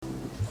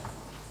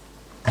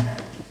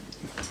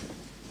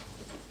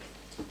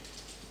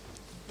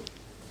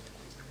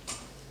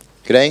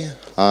G'day.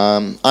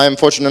 I am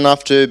fortunate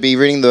enough to be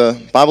reading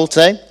the Bible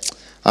today.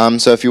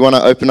 So if you want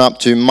to open up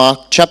to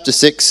Mark chapter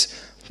 6,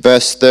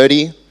 verse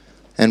 30,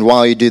 and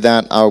while you do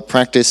that, I'll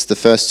practice the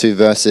first two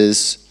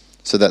verses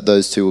so that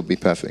those two will be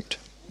perfect.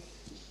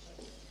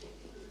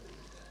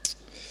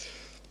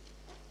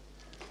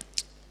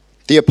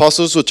 The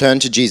apostles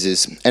returned to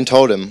Jesus and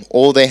told him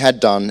all they had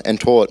done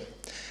and taught.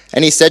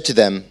 And he said to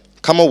them,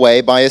 "Come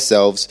away by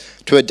yourselves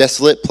to a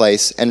desolate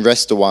place and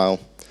rest a while."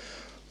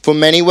 For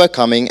many were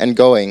coming and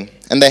going,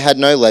 and they had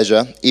no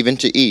leisure even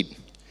to eat.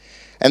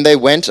 And they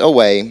went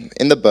away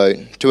in the boat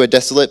to a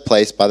desolate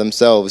place by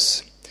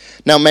themselves.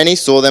 Now many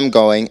saw them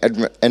going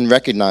and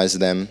recognized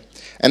them,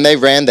 and they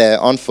ran there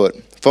on foot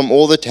from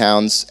all the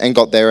towns and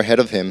got there ahead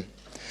of him.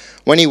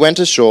 When he went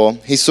ashore,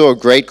 he saw a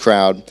great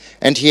crowd,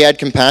 and he had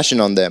compassion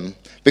on them,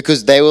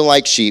 because they were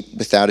like sheep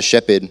without a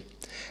shepherd.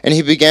 And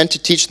he began to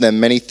teach them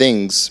many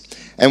things.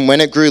 And when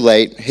it grew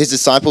late, his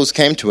disciples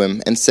came to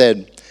him and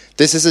said,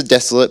 "This is a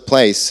desolate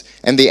place,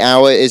 and the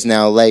hour is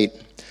now late.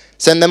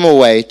 Send them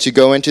away to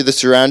go into the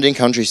surrounding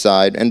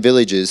countryside and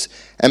villages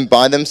and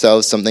buy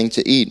themselves something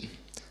to eat."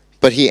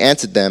 But he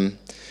answered them,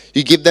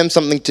 "You give them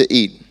something to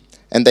eat."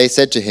 And they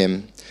said to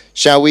him,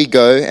 "Shall we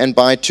go and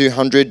buy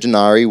 200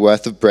 denarii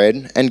worth of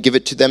bread and give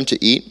it to them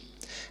to eat?"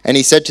 And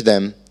he said to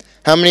them,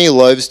 "How many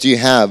loaves do you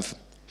have?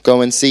 Go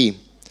and see."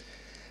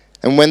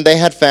 And when they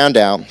had found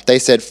out, they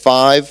said,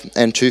 5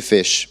 and 2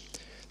 fish.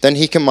 Then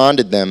he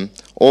commanded them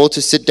all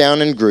to sit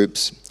down in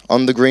groups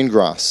on the green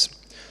grass.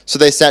 So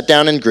they sat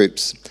down in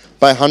groups,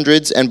 by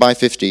hundreds and by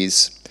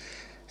 50s.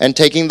 And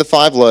taking the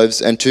 5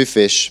 loaves and 2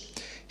 fish,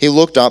 he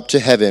looked up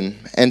to heaven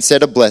and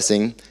said a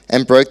blessing,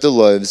 and broke the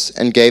loaves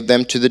and gave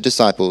them to the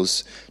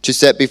disciples to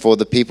set before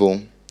the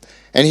people.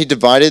 And he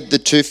divided the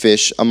 2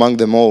 fish among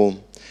them all,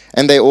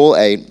 and they all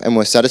ate and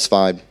were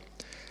satisfied.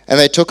 And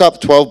they took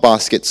up 12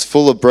 baskets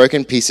full of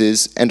broken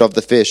pieces and of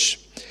the fish.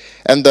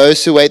 And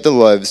those who ate the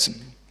loaves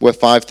were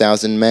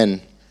 5,000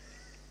 men.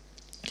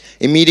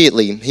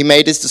 Immediately he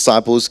made his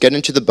disciples get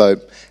into the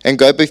boat and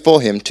go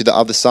before him to the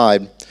other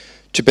side,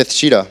 to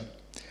Bethsaida,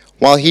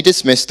 while he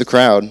dismissed the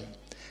crowd.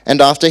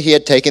 And after he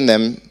had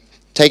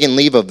taken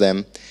leave of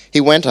them, he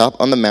went up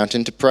on the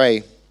mountain to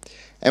pray.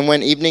 And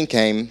when evening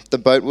came, the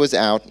boat was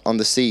out on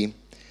the sea,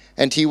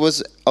 and he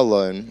was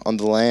alone on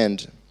the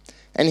land.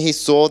 And he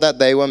saw that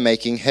they were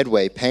making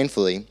headway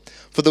painfully,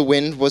 for the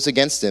wind was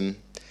against him.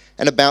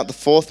 And about the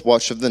 4th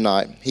watch of the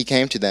night he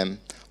came to them,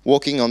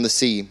 walking on the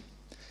sea.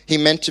 He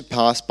meant to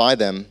pass by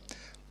them,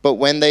 but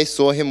when they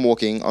saw him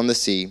walking on the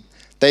sea,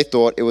 they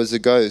thought it was a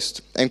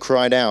ghost, and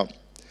cried out.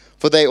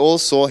 For they all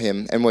saw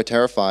him and were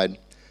terrified.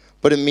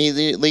 But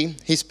immediately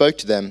he spoke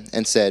to them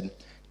and said,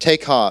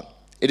 "Take heart,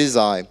 it is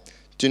I,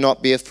 do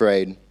not be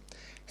afraid."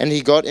 And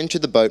he got into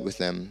the boat with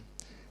them,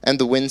 and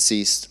the wind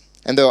ceased,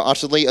 and they were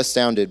utterly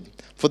astounded,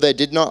 for they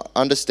did not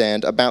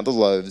understand about the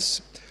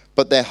loaves,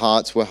 but their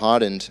hearts were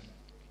hardened.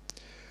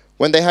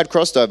 When they had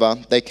crossed over,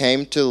 they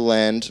came to the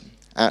land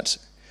at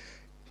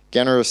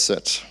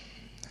Gennesaret,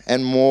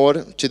 and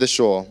moored to the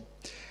shore.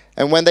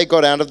 And when they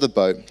got out of the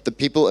boat, the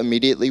people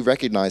immediately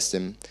recognized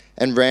him,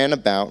 and ran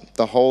about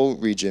the whole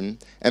region,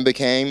 and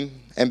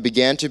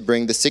began to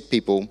bring the sick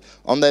people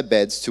on their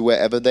beds to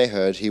wherever they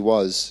heard he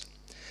was.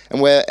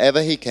 And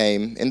wherever he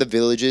came, in the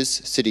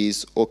villages,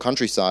 cities, or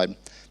countryside,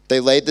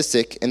 they laid the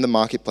sick in the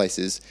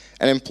marketplaces,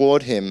 and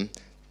implored him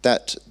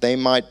that they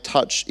might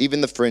touch even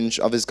the fringe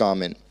of his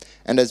garment.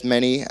 And as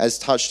many as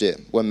touched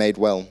it were made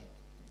well.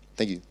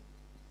 Thank you.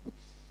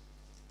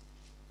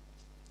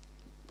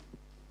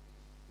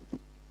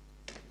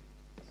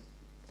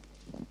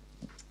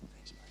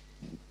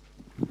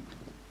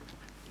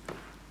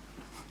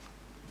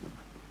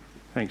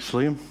 Thanks,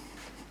 Liam.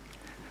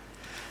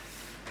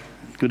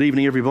 Good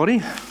evening,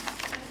 everybody.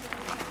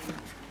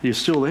 You're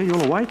still there? You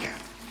all awake?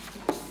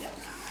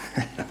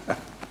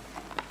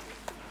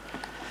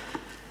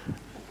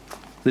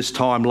 This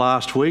time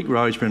last week,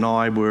 Rosemary and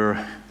I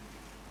were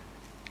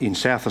in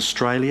South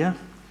Australia,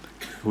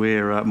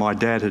 where my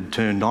dad had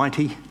turned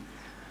 90,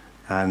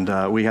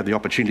 and we had the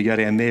opportunity to go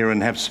down there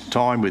and have some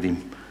time with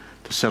him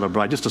to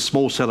celebrate. Just a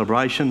small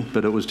celebration,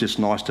 but it was just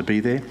nice to be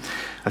there.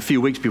 A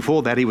few weeks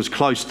before that, he was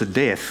close to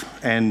death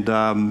and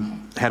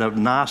had a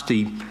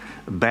nasty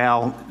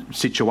bowel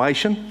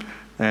situation,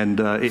 and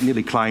it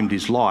nearly claimed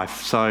his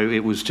life. So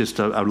it was just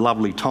a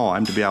lovely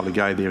time to be able to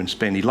go there and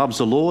spend. He loves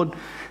the Lord,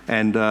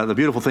 and the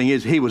beautiful thing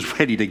is he was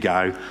ready to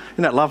go.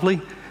 Isn't that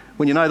lovely?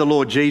 When you know the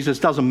Lord Jesus,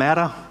 doesn't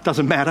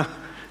matter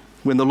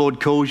when the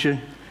Lord calls you.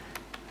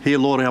 Here,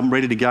 Lord, I'm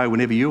ready to go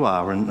whenever you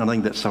are, and I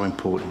think that's so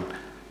important.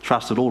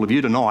 Trust that all of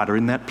you tonight are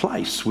in that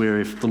place where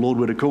if the Lord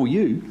were to call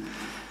you,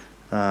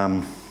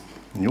 and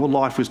your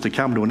life was to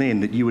come to an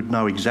end, that you would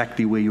know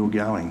exactly where you're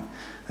going.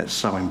 That's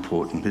so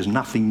important. There's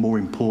nothing more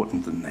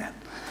important than that.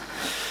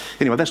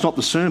 Anyway, that's not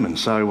the sermon,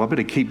 so I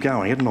better keep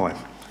going, hadn't I?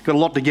 Got a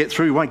lot to get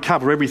through. Won't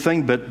cover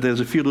everything, but there's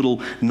a few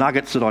little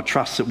nuggets that I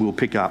trust that we'll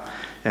pick up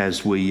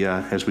as we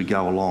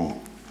go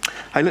along.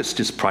 Hey, let's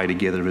just pray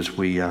together as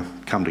we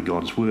come to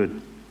God's word.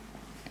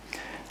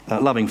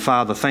 Loving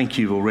Father, thank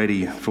you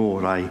already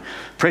for a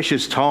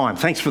precious time.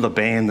 Thanks for the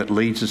band that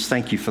leads us.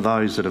 Thank you for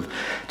those that have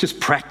just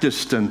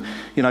practiced and,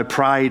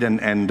 prayed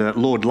and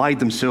Lord, laid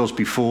themselves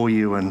before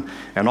you and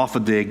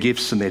offered their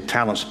gifts and their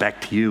talents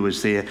back to you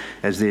as their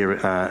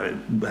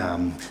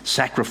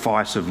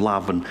sacrifice of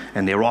love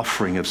and their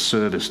offering of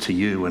service to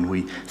you. And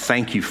we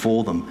thank you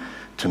for them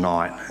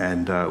tonight.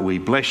 And we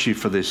bless you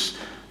for this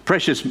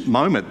precious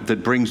moment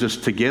that brings us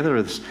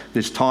together,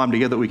 this time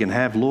together that we can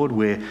have, Lord,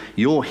 where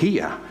you're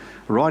here,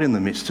 right in the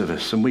midst of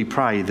us. And we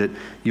pray that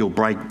you'll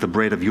break the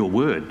bread of your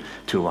word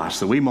to us,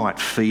 that we might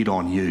feed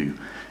on you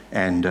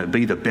and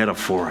be the better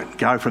for it.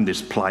 Go from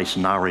this place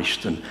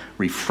nourished and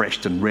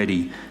refreshed and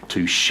ready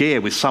to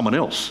share with someone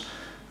else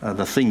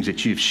the things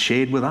that you've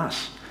shared with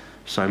us.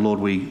 So, Lord,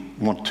 we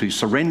want to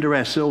surrender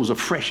ourselves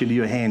afresh into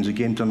your hands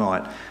again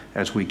tonight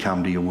as we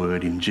come to your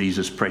word in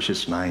Jesus'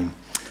 precious name.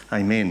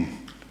 Amen.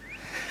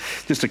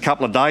 Just a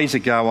couple of days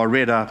ago, I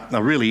read a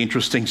really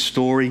interesting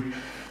story.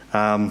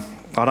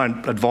 I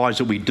don't advise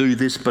that we do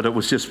this, but it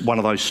was just one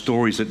of those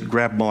stories that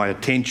grabbed my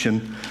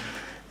attention.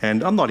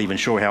 And I'm not even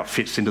sure how it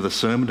fits into the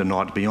sermon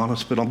tonight, to be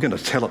honest, but I'm going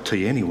to tell it to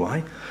you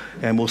anyway.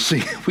 And we'll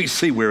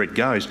see where it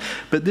goes.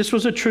 But this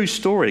was a true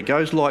story. It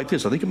goes like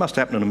this. I think it must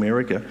happen in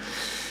America.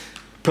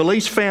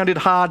 Police found it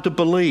hard to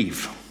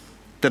believe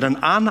that an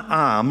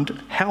unarmed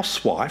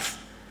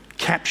housewife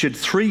captured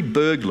 3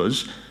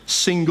 burglars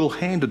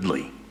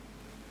single-handedly.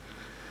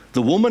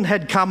 The woman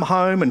had come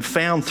home and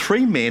found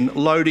 3 men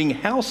loading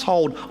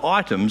household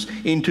items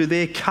into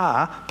their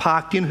car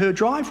parked in her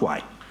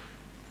driveway.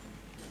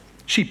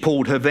 She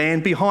pulled her van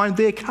behind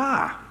their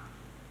car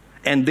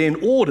and then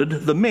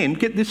ordered the men,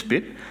 get this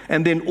bit,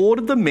 and then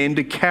ordered the men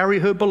to carry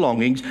her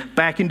belongings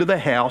back into the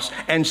house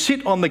and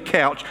sit on the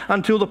couch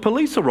until the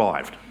police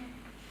arrived.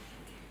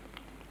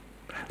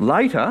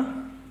 Later,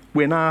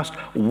 when asked,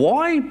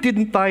 why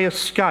didn't they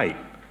escape?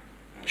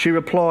 She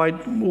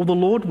replied, well, the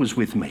Lord was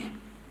with me.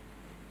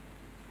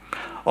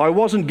 I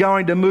wasn't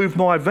going to move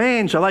my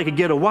van so they could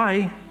get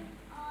away.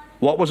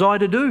 What was I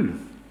to do?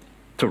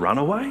 To run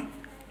away?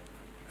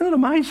 Isn't it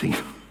amazing?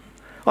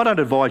 I don't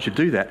advise you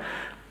do that.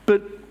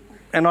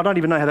 And I don't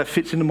even know how that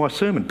fits into my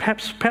sermon.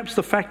 Perhaps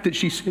the fact that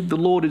she said the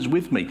Lord is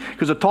with me,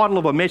 because the title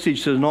of our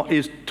message tonight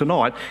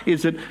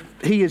is that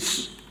he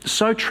is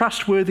so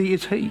trustworthy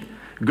is he.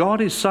 God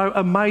is so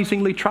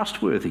amazingly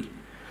trustworthy.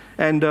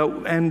 And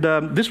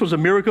this was a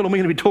miracle, and we're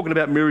going to be talking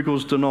about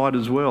miracles tonight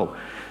as well.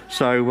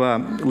 So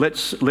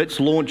let's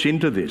launch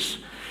into this.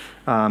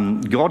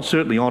 God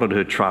certainly honoured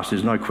her trust,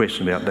 there's no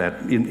question about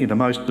that, in a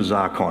most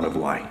bizarre kind of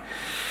way.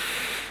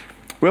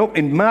 Well,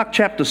 in Mark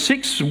chapter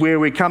 6, where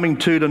we're coming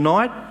to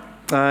tonight,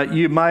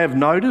 you may have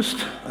noticed,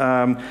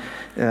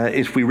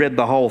 if we read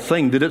the whole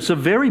thing, that it's a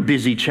very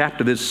busy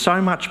chapter. There's so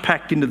much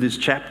packed into this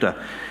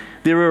chapter.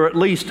 There are at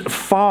least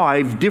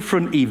 5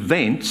 different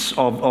events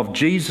of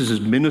Jesus'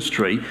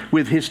 ministry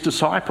with his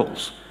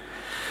disciples.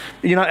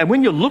 And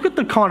when you look at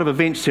the kind of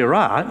events there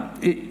are,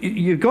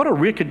 you've got to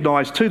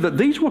recognise too that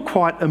these were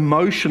quite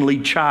emotionally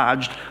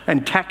charged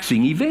and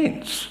taxing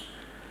events.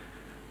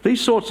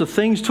 These sorts of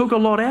things took a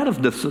lot out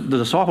of the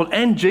disciples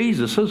and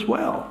Jesus as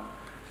well.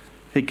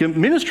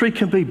 Ministry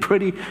can be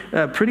pretty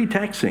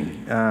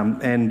taxing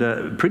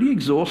and pretty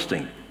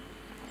exhausting.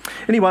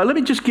 Anyway, let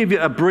me just give you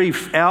a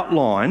brief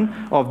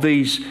outline of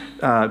these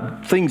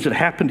things that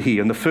happened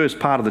here in the first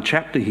part of the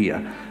chapter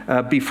here.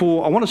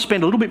 Before I want to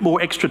spend a little bit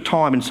more extra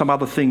time in some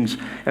other things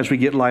as we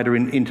get later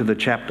into the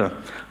chapter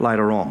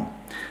later on.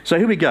 So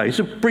here we go. Here's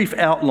a brief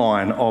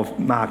outline of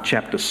Mark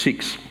chapter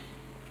 6.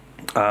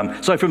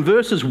 So from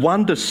verses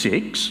 1 to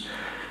 6,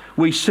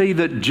 we see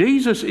that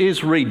Jesus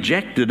is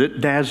rejected at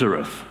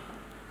Nazareth.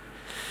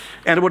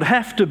 And it would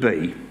have to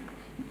be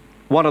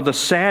one of the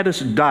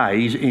saddest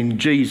days in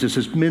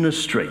Jesus'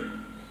 ministry.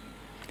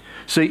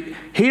 See,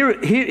 here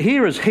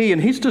is he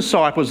and his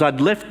disciples had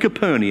left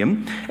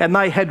Capernaum and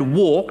they had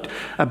walked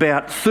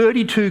about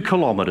 32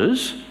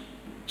 kilometres,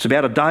 it's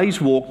about a day's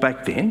walk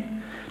back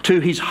then, to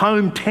his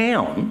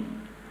hometown,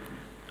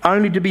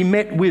 only to be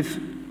met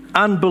with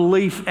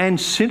unbelief and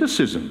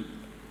cynicism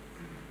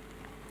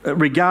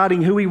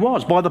regarding who he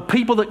was by the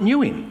people that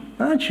knew him.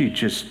 Aren't you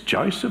just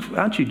Joseph?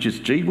 Aren't you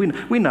just Jesus?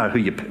 We know who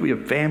your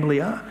family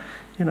are.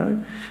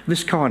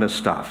 This kind of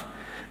stuff.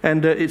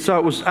 And so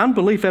it was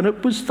unbelief, and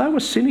they were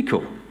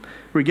cynical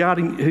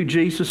regarding who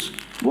Jesus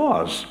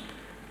was.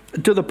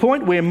 To the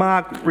point where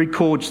Mark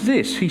records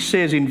this, he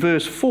says in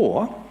verse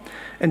 4,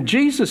 and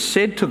Jesus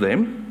said to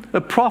them,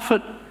 a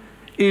prophet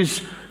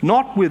is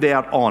not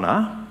without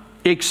honour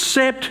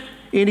except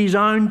in his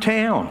own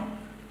town,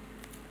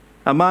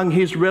 among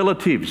his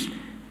relatives,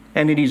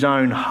 and in his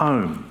own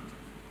home.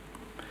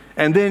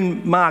 And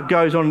then Mark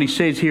goes on and he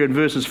says here in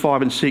verses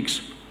 5 and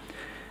 6,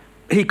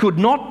 he could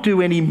not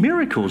do any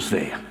miracles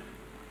there,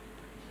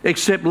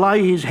 except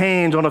lay his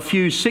hands on a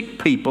few sick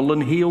people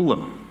and heal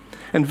them.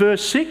 And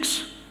verse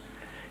 6,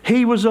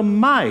 he was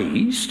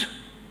amazed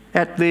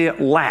at their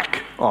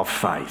lack of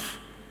faith.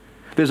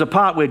 There's a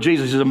part where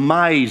Jesus is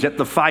amazed at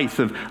the faith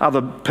of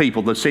other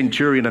people, the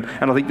centurion,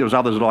 and I think there was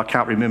others that I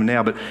can't remember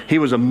now, but he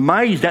was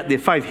amazed at their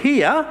faith.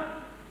 Here,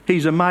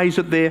 He's amazed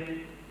at their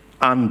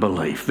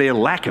unbelief, their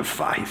lack of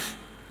faith.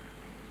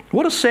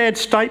 What a sad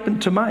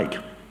statement to make.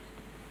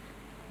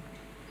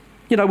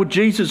 You know, would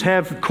Jesus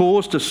have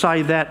cause to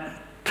say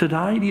that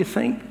today, do you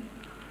think?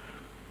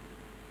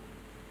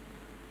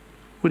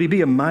 Would he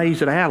be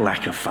amazed at our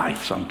lack of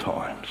faith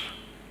sometimes?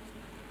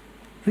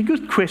 They're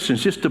good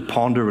questions just to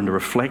ponder and to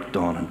reflect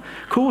on, and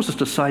cause us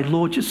to say,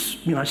 Lord, just,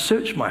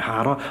 search my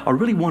heart. I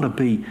really want to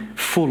be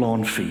full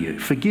on for you.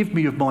 Forgive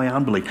me of my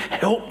unbelief.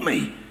 Help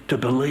me to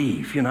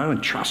believe,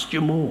 and trust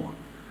you more.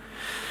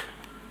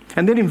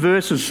 And then in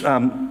verses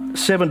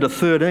 7 to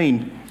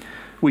 13,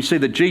 we see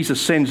that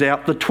Jesus sends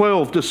out the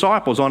 12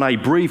 disciples on a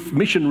brief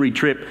missionary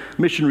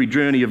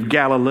journey of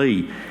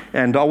Galilee.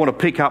 And I want to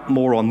pick up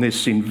more on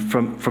this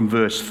from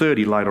verse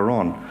 30 later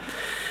on.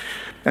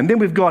 And then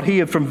we've got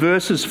here from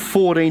verses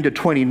 14 to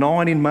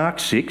 29 in Mark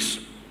 6,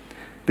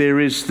 there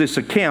is this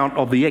account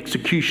of the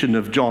execution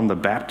of John the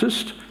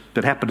Baptist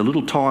that happened a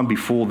little time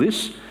before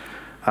this.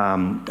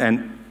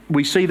 And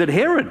we see that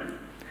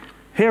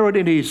Herod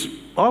in his,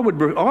 I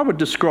would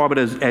describe it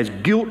as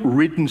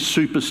guilt-ridden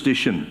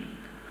superstition.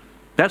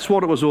 That's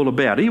what it was all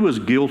about. He was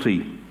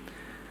guilty,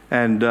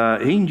 and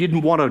he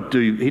didn't want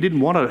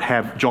to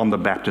have John the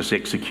Baptist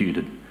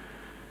executed.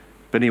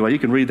 But anyway, you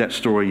can read that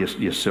story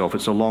yourself.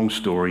 It's a long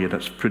story and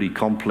it's pretty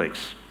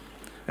complex,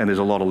 and there's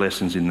a lot of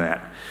lessons in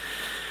that.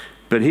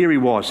 But here he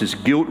was, this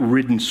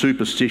guilt-ridden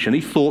superstition.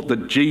 He thought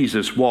that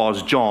Jesus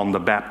was John the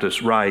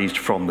Baptist raised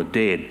from the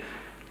dead.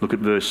 Look at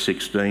verse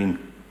 16.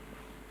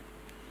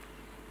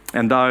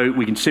 And though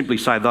we can simply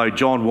say, though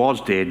John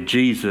was dead,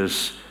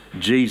 Jesus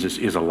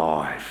is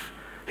alive.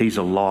 He's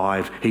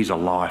alive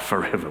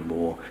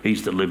forevermore.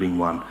 He's the living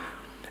one.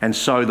 And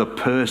so the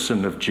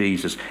person of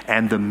Jesus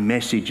and the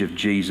message of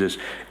Jesus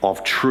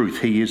of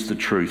truth, he is the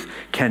truth,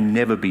 can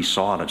never be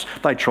silenced.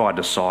 They tried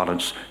to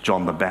silence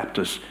John the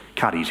Baptist,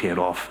 cut his head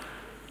off.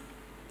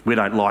 We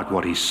don't like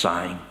what he's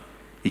saying.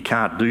 You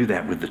can't do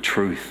that with the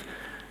truth.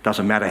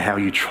 Doesn't matter how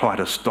you try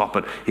to stop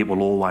it, it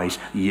will always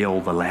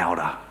yell the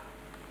louder.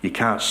 You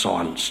can't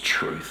silence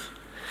truth.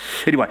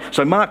 Anyway,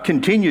 so Mark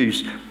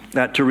continues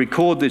to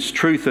record this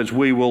truth as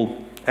we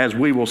will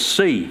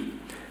see,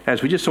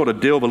 as we just sort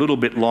of delve a little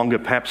bit longer,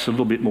 perhaps a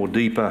little bit more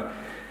deeper,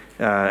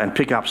 and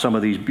pick up some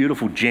of these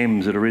beautiful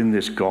gems that are in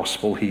this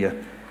gospel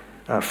here.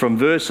 From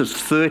verses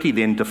 30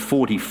 then to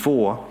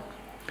 44,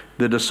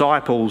 the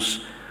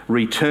disciples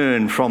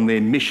return from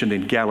their mission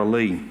in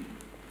Galilee.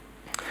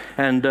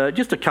 And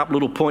just a couple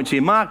little points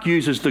here. Mark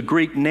uses the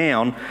Greek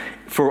noun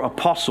for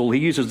apostle. He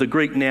uses the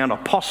Greek noun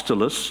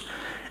apostolos,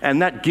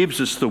 and that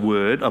gives us the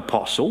word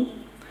apostle.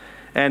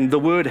 And the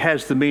word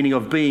has the meaning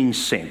of being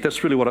sent.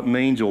 That's really what it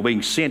means, or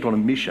being sent on a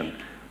mission.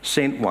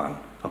 Sent one,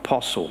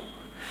 apostle.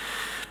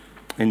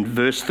 In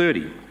verse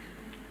 30,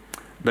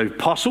 the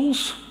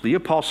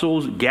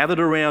apostles gathered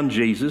around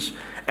Jesus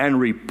and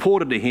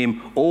reported to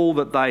him all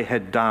that they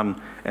had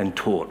done and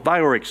taught. They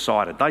were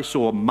excited. They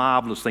saw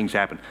marvellous things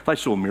happen. They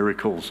saw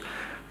miracles,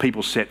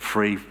 people set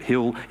free,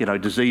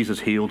 diseases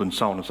healed, and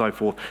so on and so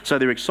forth. So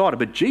they're excited.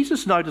 But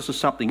Jesus notices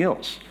something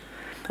else.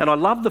 And I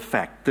love the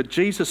fact that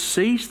Jesus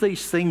sees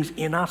these things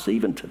in us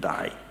even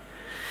today.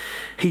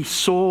 He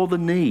saw the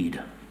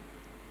need.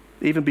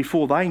 Even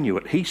before they knew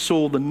it, he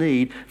saw the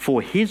need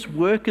for his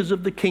workers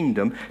of the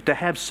kingdom to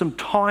have some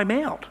time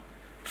out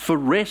for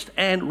rest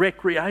and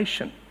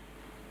recreation.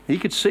 He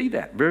could see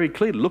that very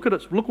clearly. Look at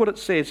it. Look what it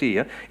says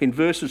here in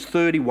verses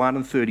 31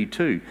 and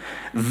 32.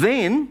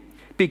 Then,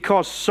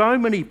 because so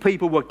many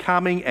people were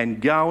coming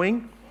and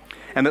going,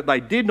 and that they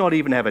did not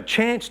even have a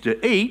chance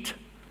to eat,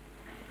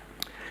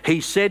 he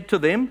said to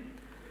them,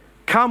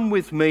 "Come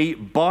with me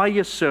by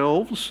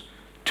yourselves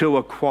to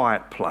a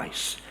quiet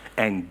place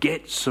and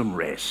get some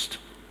rest."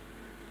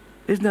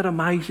 Isn't that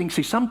amazing?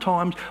 See,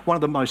 sometimes one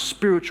of the most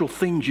spiritual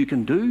things you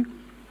can do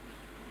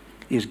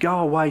is go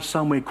away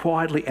somewhere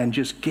quietly and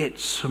just get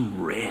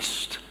some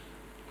rest.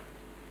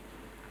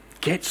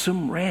 Get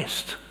some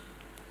rest.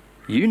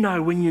 You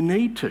know when you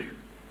need to.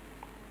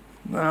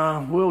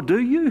 Well, do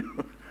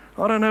you?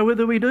 I don't know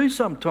whether we do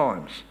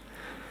sometimes.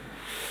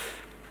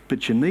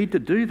 But you need to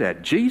do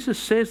that. Jesus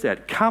says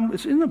that.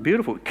 Isn't it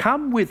beautiful?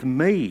 Come with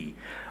me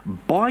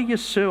by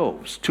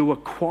yourselves to a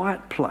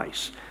quiet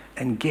place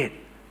and get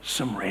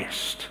some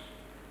rest.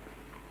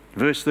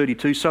 Verse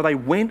 32, so they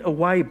went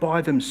away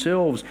by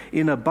themselves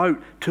in a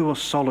boat to a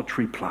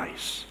solitary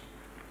place.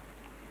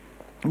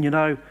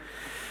 And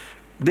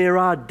there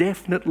are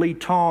definitely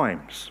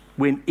times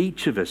when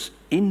each of us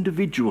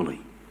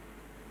individually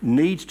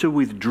needs to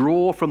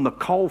withdraw from the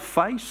cold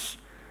face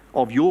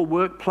of your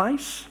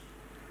workplace,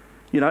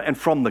 and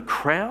from the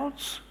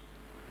crowds.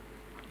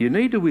 You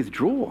need to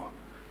withdraw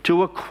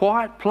to a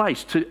quiet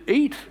place to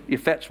eat,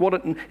 if that's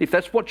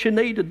what you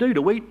need to do,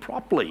 to eat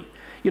properly,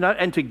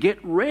 and to get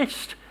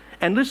rest.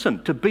 And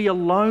listen, to be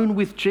alone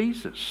with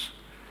Jesus.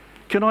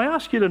 Can I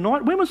ask you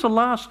tonight, when was the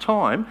last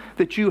time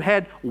that you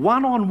had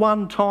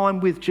one-on-one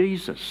time with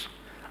Jesus?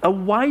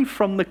 Away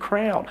from the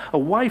crowd,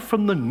 away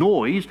from the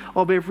noise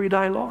of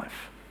everyday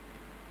life.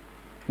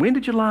 When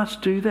did you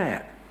last do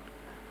that?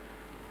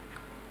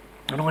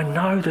 And I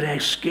know that our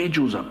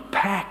schedules are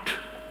packed.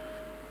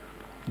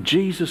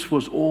 Jesus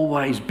was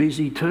always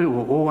busy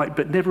too,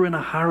 but never in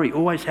a hurry,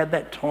 always had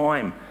that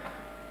time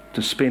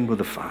to spend with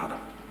the Father.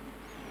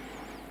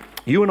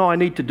 You and I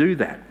need to do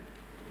that.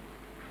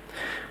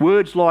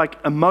 Words like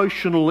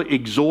emotional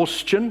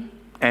exhaustion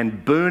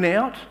and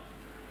burnout,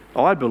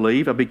 I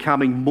believe, are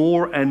becoming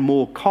more and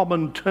more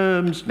common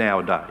terms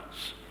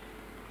nowadays,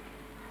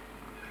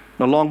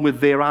 along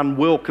with their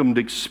unwelcomed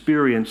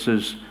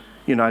experiences,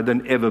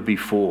 than ever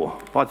before.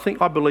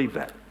 I believe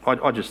that.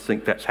 I just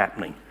think that's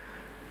happening.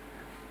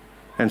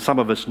 And some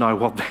of us know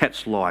what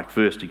that's like,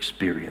 first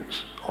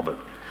experience of it.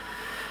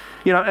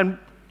 And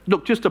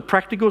look, just a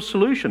practical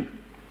solution.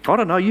 I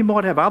don't know, you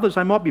might have others,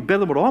 they might be better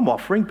than what I'm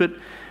offering, but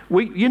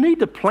you need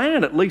to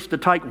plan at least to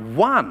take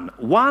one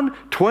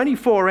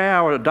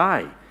 24-hour a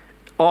day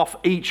off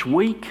each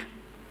week.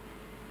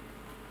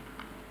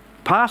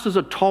 Pastors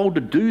are told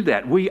to do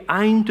that. We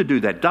aim to do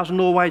that. Doesn't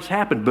always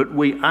happen, but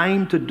we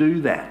aim to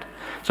do that.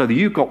 So that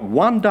you've got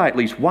one day, at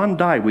least one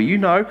day,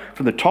 where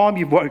from the time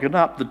you've woken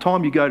up, the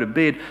time you go to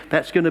bed,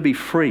 that's going to be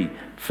free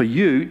for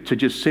you to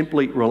just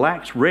simply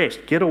relax, rest,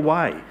 get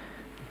away,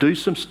 do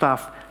some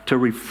stuff to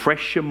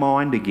refresh your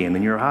mind again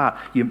and your heart,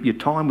 your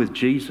time with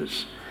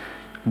Jesus.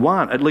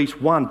 At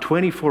least one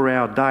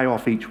 24-hour day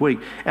off each week.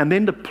 And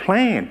then to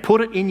plan,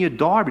 put it in your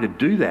diary to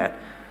do that,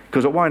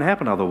 because it won't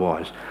happen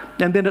otherwise.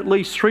 And then at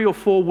least 3 or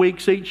 4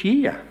 weeks each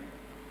year.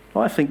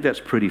 I think that's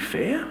pretty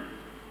fair.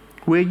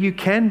 Where you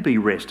can be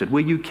rested,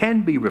 where you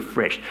can be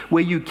refreshed,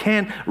 where you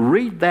can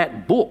read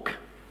that book.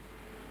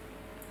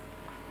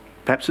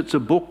 Perhaps it's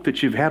a book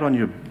that you've had on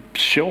your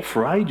shelf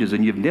for ages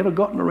and you've never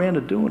gotten around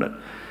to doing it.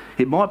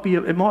 It might be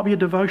a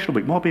devotional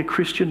book, it might be a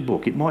Christian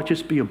book, it might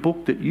just be a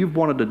book that you've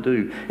wanted to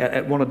do,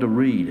 wanted to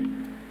read.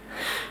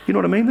 You know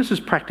what I mean? This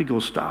is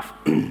practical stuff.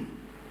 And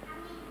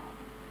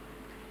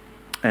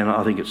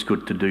I think it's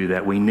good to do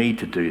that. We need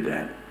to do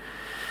that.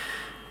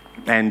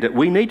 And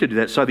we need to do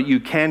that so that you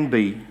can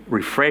be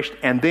refreshed,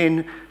 and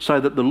then so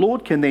that the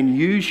Lord can then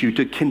use you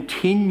to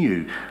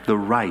continue the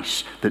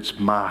race that's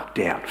marked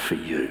out for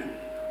you.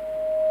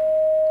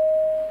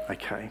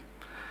 Okay.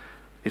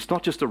 It's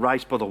not just a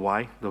race, by the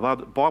way. The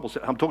Bible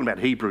says, I'm talking about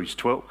Hebrews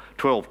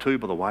 12 too,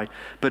 by the way,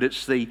 but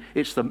it's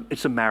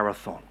a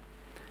marathon.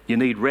 You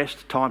need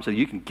rest time so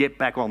you can get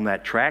back on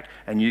that track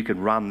and you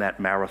can run that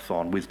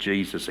marathon with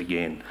Jesus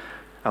again.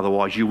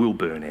 Otherwise, you will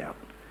burn out.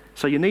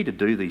 So you need to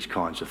do these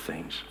kinds of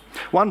things.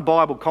 One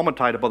Bible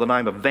commentator by the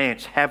name of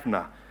Vance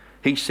Havner,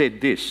 he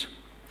said this: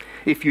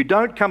 if you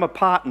don't come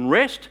apart and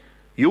rest,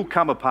 you'll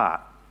come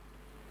apart.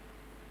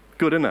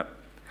 Good, isn't it?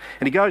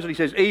 And he goes and he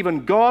says,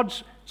 even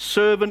God's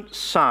servant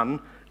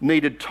son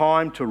needed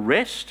time to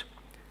rest,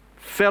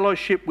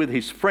 fellowship with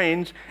his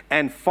friends,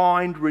 and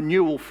find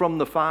renewal from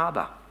the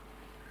Father.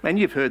 And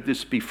you've heard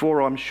this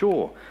before, I'm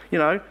sure.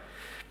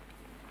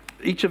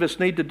 Each of us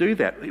need to do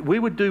that. We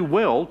would do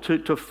well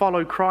to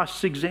follow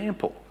Christ's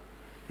example.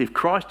 If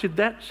Christ did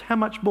that, how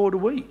much more do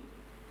we?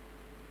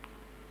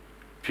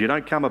 If you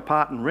don't come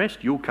apart and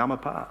rest, you'll come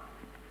apart.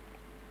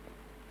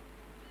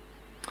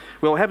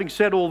 Well, having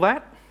said all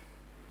that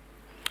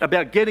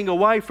about getting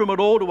away from it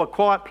all to a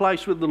quiet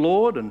place with the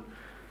Lord, and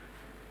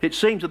it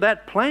seems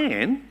that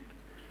plan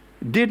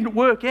didn't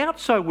work out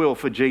so well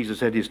for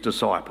Jesus and his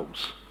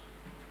disciples.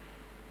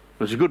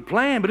 It was a good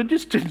plan, but it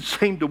just didn't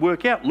seem to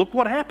work out. Look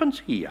what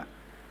happens here.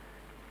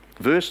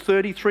 Verse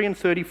 33 and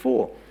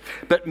 34.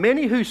 But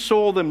many who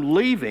saw them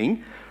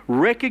leaving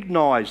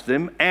recognized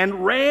them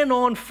and ran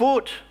on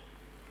foot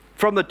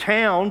from the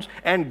towns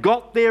and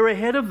got there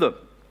ahead of them.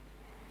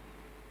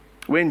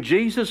 When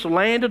Jesus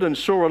landed and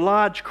saw a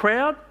large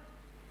crowd,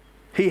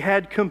 he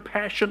had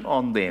compassion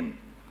on them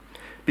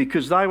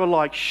because they were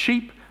like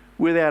sheep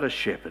without a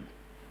shepherd.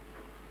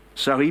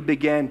 So he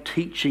began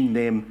teaching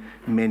them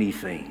many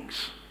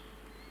things.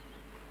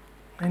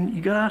 And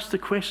you've got to ask the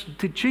question,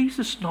 did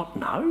Jesus not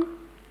know?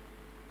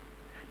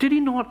 Did he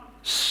not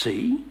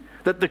see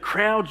that the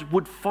crowds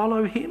would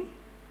follow him?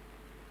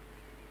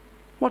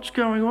 What's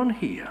going on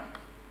here?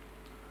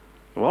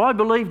 Well, I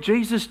believe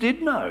Jesus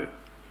did know.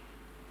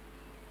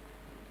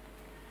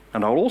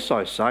 And I'll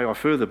also say, I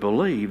further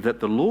believe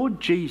that the Lord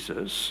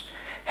Jesus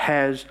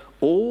has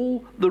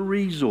all the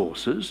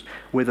resources,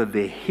 whether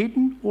they're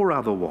hidden or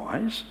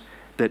otherwise,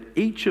 that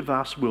each of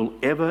us will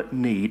ever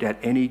need at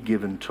any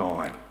given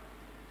time.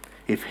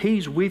 If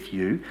he's with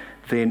you,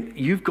 then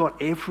you've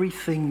got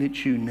everything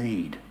that you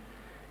need.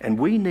 And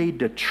we need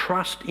to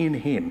trust in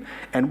him,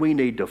 and we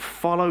need to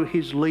follow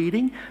his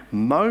leading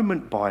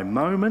moment by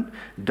moment,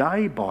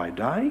 day by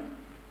day,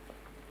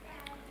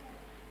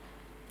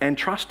 and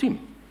trust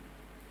him.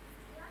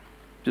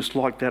 Just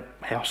like that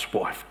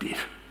housewife did.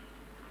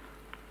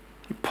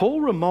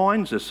 Paul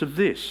reminds us of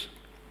this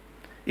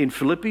in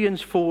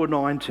Philippians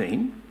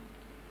 4:19.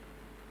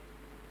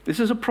 This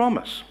is a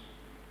promise.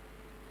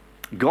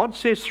 God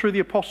says through the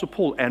Apostle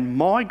Paul, and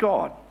my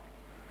God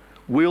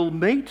will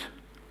meet,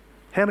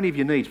 how many of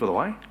your needs, by the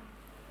way?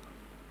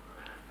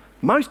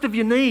 Most of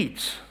your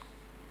needs.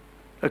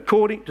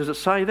 Does it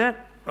say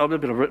that?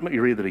 Let me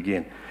read that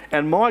again.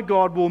 And my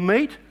God will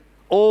meet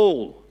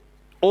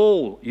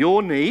all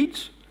your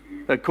needs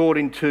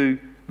according to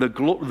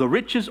the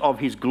riches of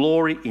his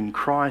glory in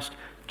Christ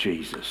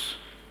Jesus.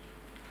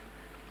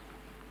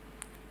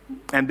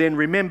 And then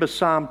remember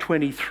Psalm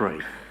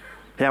 23,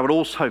 how it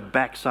also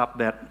backs up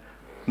that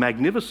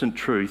magnificent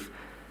truth.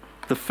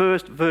 The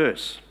first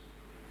verse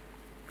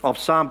of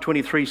Psalm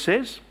 23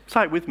 says,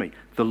 say it with me,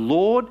 the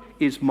Lord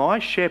is my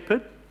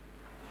shepherd,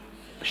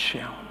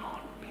 shall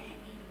not be.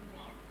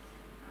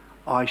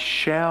 I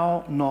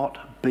shall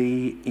not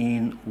be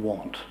in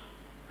want.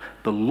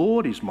 The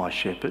Lord is my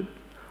shepherd,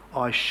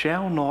 I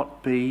shall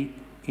not be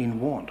in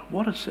want.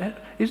 What is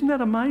that? Isn't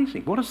that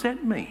amazing? What does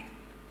that mean?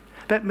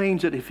 That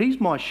means that if he's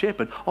my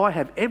shepherd, I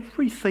have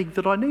everything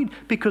that I need,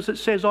 because it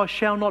says I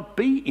shall not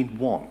be in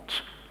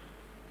want.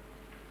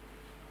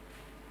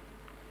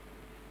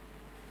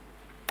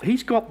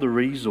 He's got the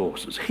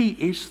resources. He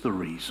is the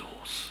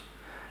resource.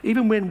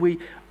 Even when we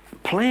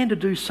plan to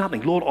do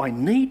something, Lord, I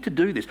need to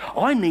do this.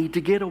 I need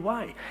to get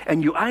away.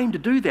 And you aim to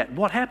do that.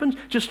 What happens?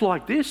 Just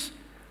like this,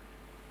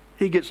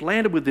 he gets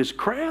landed with this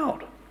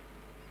crowd.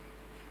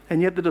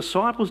 And yet the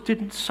disciples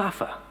didn't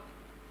suffer.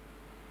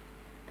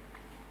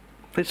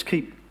 Let's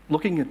keep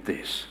looking at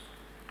this.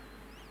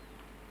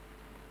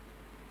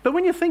 But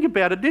when you think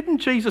about it, didn't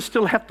Jesus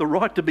still have the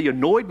right to be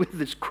annoyed with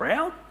this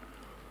crowd?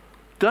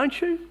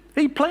 Don't you?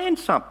 He planned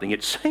something,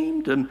 it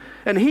seemed, and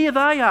here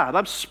they are.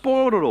 They've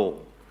spoiled it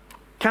all.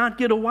 Can't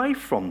get away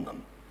from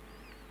them.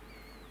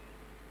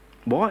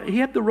 Why? He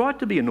had the right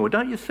to be annoyed,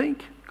 don't you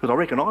think? Because I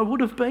reckon I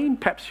would have been.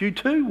 Perhaps you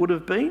too would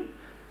have been.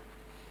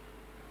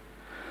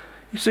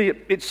 You see,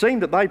 it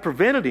seemed that they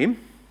prevented him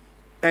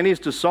and his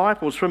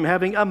disciples from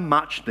having a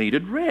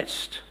much-needed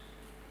rest.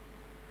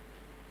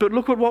 But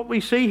look at what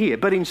we see here.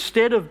 But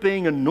instead of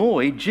being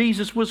annoyed,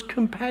 Jesus was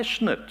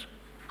compassionate.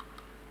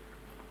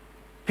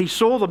 He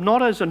saw them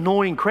not as an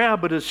annoying crowd,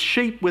 but as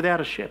sheep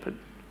without a shepherd.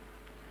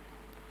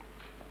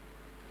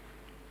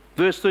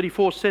 Verse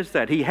 34 says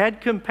that. He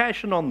had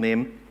compassion on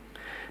them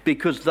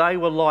because they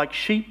were like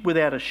sheep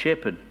without a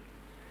shepherd.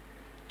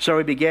 So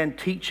he began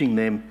teaching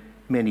them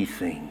many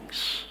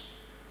things.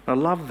 I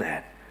love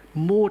that.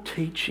 More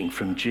teaching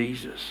from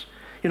Jesus.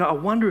 You know, I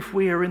wonder if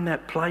we are in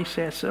that place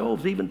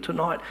ourselves, even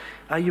tonight.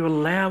 Are you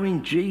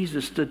allowing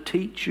Jesus to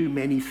teach you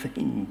many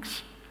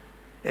things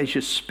as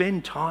you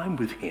spend time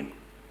with him?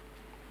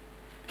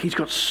 He's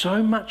got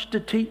so much to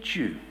teach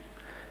you.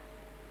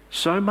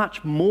 So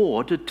much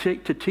more to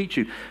teach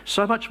you.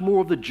 So much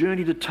more of the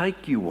journey to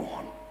take you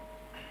on.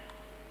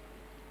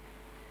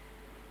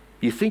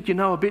 You think you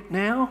know a bit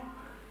now?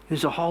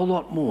 There's a whole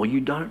lot more you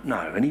don't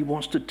know, and he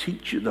wants to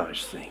teach you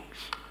those things.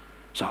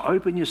 So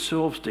open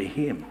yourselves to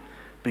him.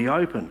 Be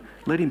open.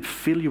 Let him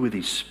fill you with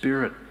his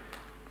Spirit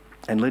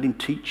and let him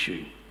teach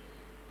you.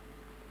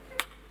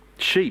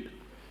 Sheep.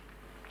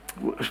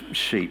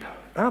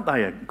 Aren't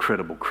they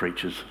incredible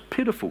creatures?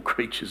 Pitiful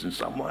creatures in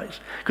some ways.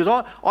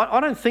 Because I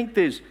don't think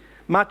there's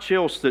much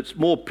else that's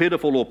more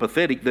pitiful or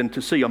pathetic than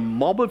to see a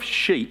mob of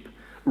sheep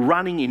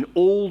running in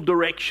all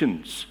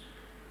directions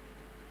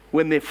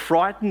when they're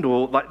frightened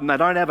or they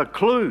don't have a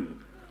clue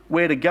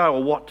where to go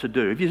or what to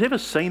do. Have you ever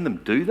seen them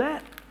do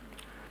that?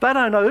 They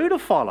don't know who to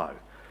follow.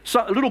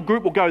 So a little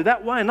group will go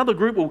that way, another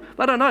group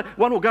they don't know.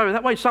 One will go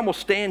that way, some will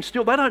stand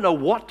still. They don't know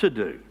what to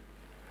do.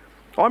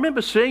 I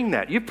remember seeing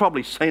that. You've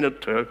probably seen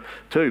it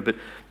too,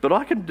 but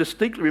I can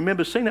distinctly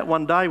remember seeing that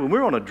one day when we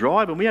were on a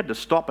drive and we had to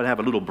stop and have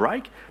a little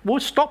break. We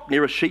stopped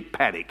near a sheep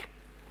paddock.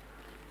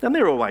 And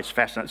they're always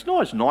fascinating. It's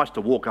always nice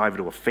to walk over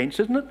to a fence,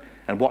 isn't it?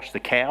 And watch the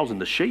cows and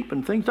the sheep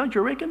and things, don't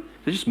you reckon?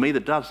 It's just me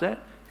that does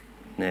that?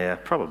 Yeah,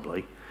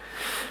 probably.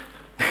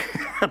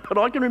 But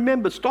I can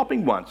remember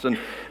stopping once and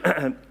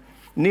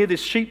near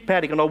this sheep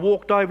paddock, and I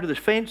walked over to the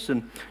fence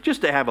and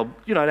just to have a,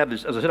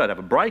 as I said, I'd have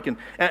a break and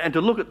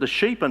to look at the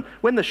sheep. And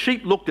when the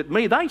sheep looked at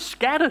me, they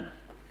scattered.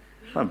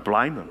 I don't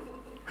blame them.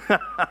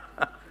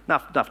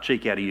 enough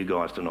cheek out of you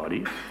guys tonight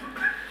here.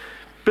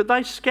 But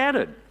they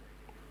scattered.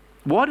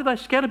 Why did they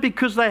scatter?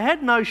 Because they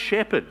had no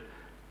shepherd.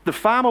 The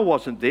farmer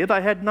wasn't there.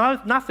 They had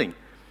nothing.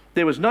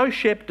 There was no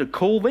shepherd to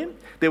call them.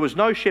 There was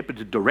no shepherd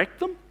to direct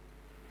them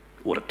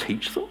or to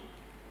teach them.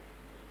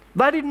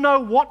 They didn't know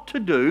what to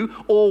do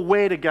or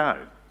where to go.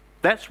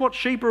 That's what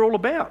sheep are all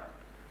about.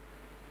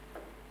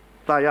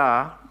 They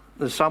are,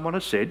 as someone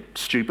has said,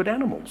 stupid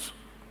animals.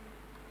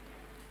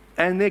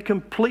 And they're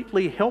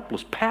completely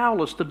helpless,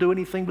 powerless to do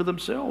anything with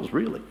themselves,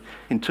 really,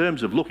 in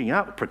terms of looking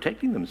up,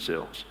 protecting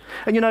themselves.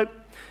 And I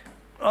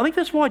think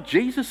that's why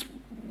Jesus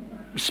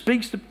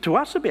speaks to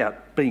us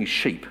about being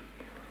sheep.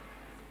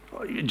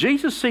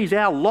 Jesus sees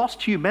our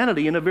lost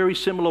humanity in a very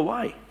similar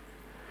way.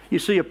 You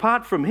see,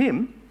 apart from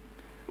him,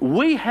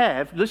 we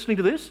have, listening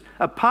to this,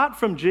 apart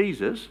from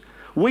Jesus,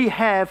 we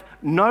have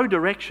no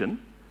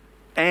direction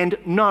and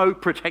no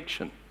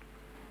protection.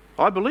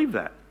 I believe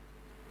that.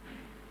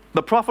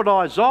 The prophet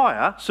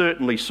Isaiah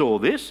certainly saw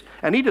this,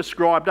 and he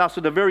described us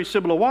in a very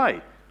similar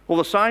way, or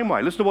the same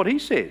way. Listen to what he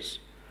says.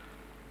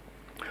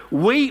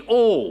 We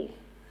all,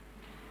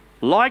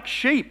 like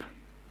sheep,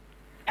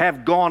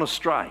 have gone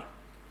astray.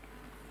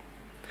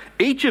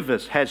 Each of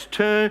us has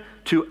turned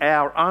to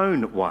our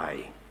own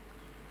way,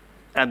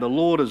 and the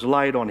Lord has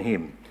laid on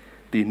him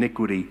the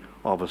iniquity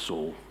of us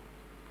all.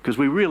 Because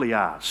we really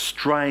are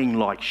straying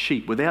like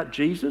sheep. Without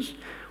Jesus,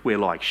 we're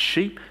like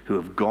sheep who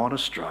have gone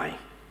astray.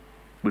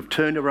 We've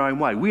turned our own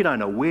way. We don't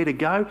know where to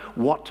go,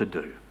 what to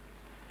do.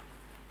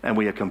 And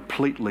we are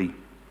completely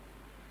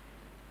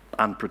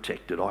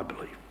unprotected, I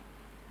believe.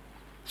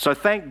 So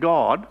thank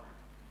God,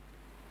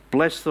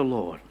 bless the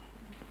Lord,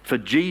 for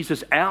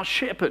Jesus, our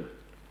shepherd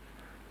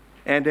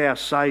and our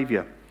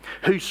Saviour,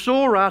 who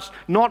saw us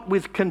not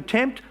with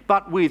contempt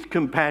but with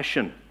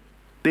compassion.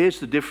 There's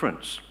the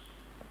difference.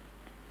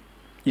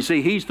 You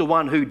see, he's the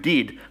one who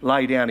did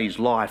lay down his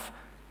life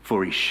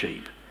for his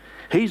sheep.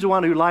 He's the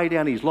one who laid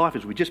down his life,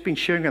 as we've just been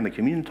sharing on the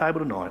communion table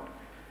tonight,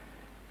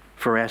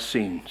 for our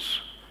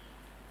sins.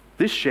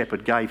 This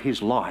shepherd gave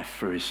his life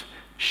for his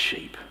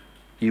sheep,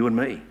 you and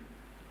me.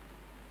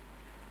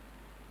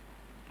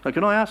 So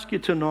can I ask you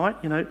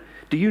tonight,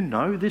 do you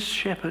know this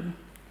shepherd?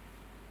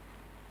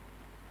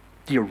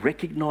 Do you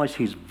recognise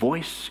his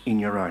voice in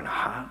your own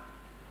heart?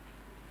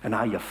 And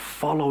are you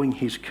following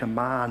his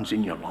commands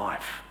in your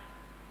life?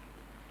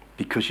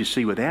 Because you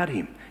see, without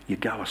him, you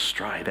go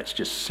astray. That's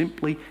just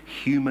simply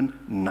human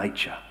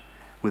nature.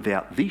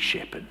 Without the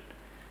shepherd,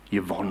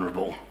 you're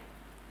vulnerable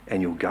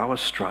and you'll go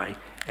astray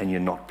and you're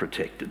not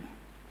protected.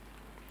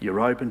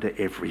 You're open to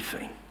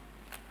everything.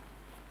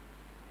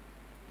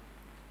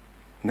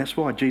 And that's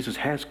why Jesus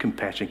has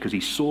compassion, because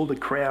he saw the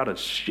crowd as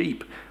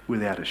sheep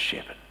without a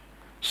shepherd.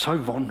 So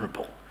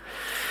vulnerable.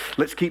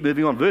 Let's keep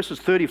moving on. Verses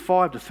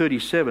 35 to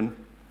 37,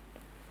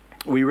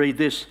 we read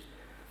this.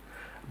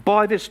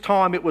 By this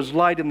time it was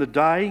late in the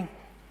day,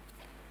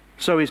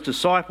 so his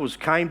disciples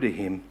came to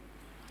him.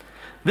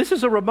 This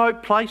is a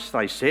remote place,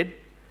 they said,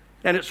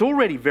 and it's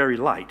already very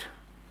late.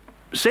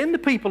 Send the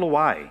people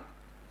away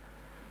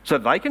so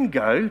they can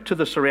go to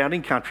the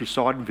surrounding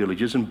countryside and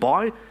villages and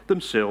buy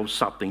themselves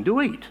something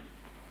to eat.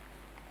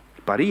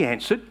 But he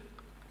answered,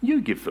 you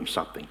give them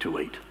something to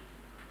eat.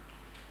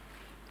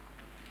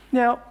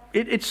 Now,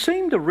 it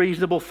seemed a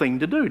reasonable thing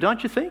to do,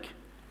 don't you think?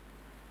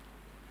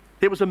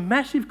 There was a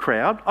massive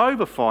crowd,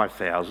 over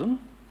 5,000,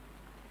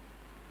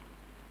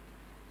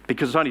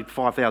 because it's only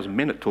 5,000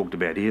 men it talked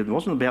about here. It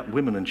wasn't about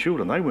women and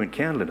children. They weren't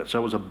counted in it. So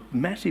it was a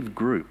massive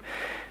group.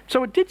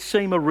 So it did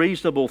seem a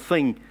reasonable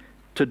thing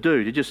to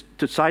do,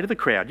 to say to the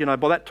crowd,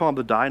 by that time of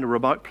the day in a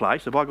remote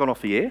place, have I gone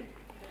off the air?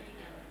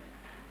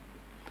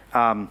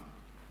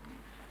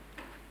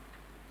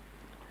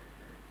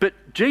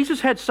 But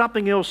Jesus had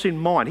something else in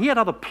mind. He had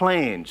other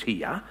plans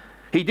here.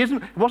 He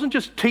wasn't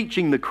just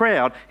teaching the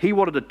crowd, he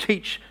wanted to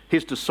teach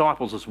his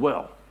disciples as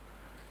well.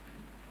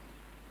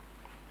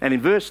 And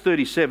in verse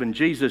 37,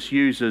 Jesus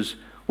uses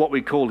what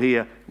we call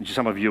here,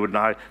 some of you would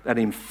know, an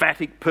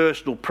emphatic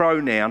personal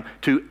pronoun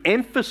to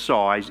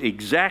emphasise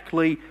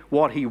exactly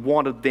what he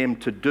wanted them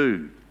to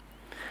do.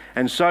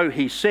 And so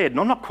he said, and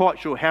I'm not quite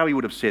sure how he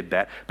would have said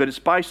that, but it's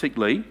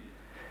basically,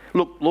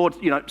 look, Lord,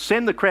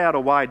 send the crowd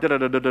away,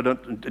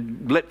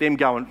 let them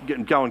go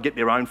and get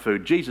their own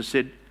food. Jesus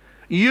said,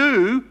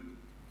 you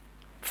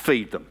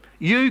feed them.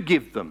 You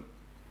give them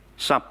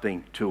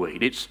something to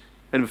eat. It's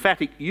an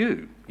emphatic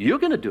you. You're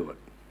going to do it.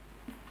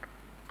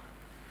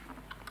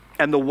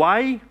 And the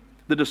way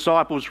the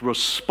disciples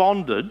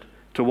responded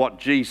to what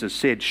Jesus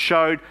said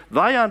showed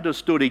they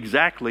understood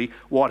exactly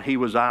what he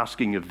was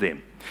asking of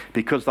them.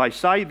 Because they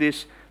said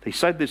this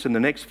in the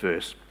next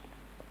verse.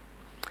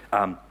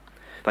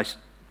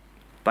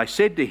 They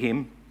said to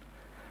him,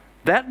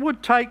 that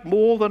would take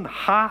more than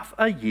half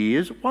a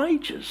year's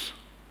wages.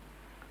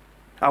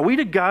 Are we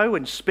to go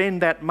and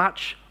spend that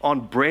much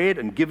on bread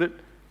and give it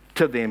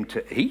to them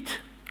to eat?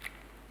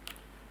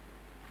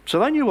 So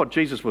they knew what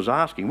Jesus was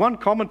asking. One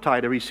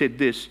commentator, he said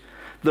this,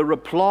 the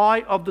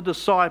reply of the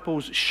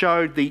disciples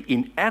showed the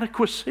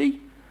inadequacy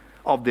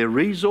of their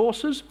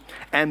resources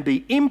and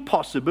the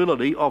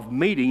impossibility of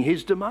meeting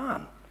his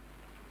demand.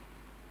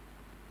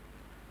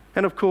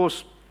 And of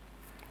course,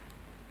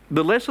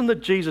 the lesson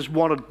that Jesus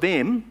wanted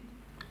them,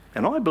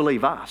 and I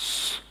believe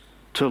us,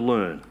 to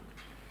learn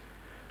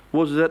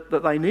was that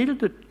they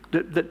needed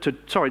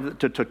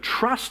to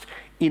trust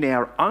in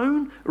our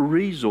own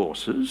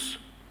resources.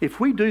 If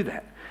we do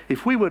that,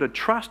 if we were to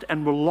trust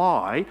and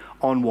rely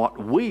on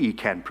what we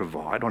can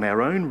provide, on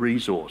our own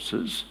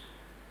resources,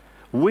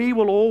 we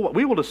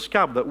will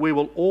discover that we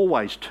will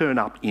always turn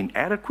up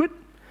inadequate,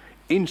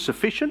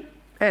 insufficient,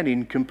 and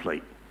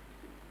incomplete.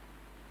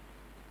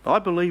 I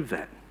believe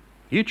that.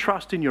 You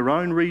trust in your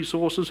own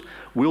resources,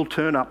 we'll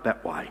turn up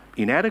that way.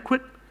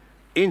 Inadequate,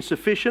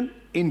 insufficient,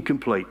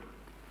 incomplete.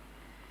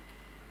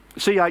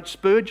 C.H.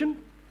 Spurgeon,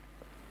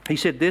 he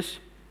said this,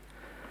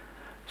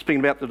 speaking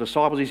about the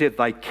disciples, he said,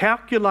 they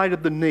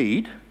calculated the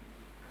need,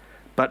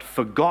 but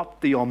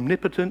forgot the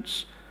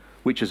omnipotence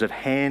which is at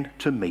hand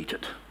to meet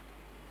it.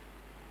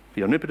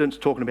 The omnipotence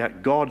talking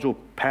about God's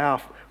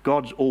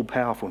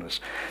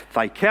all-powerfulness.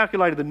 They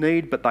calculated the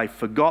need, but they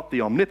forgot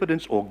the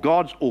omnipotence or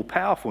God's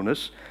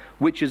all-powerfulness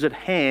which is at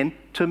hand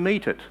to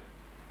meet it.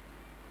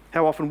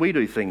 How often we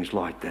do things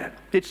like that.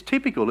 It's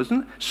typical,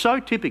 isn't it? So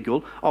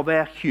typical of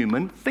our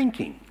human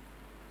thinking.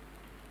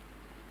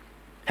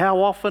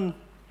 How often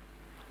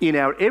in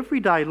our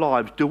everyday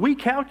lives do we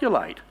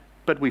calculate,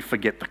 but we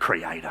forget the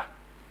Creator?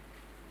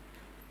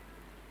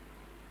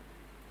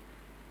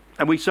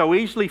 And we so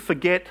easily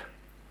forget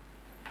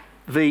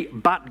the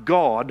but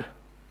God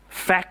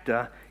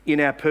factor in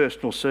our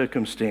personal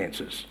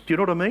circumstances. Do you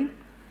know what I mean?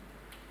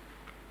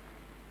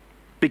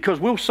 Because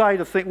we'll say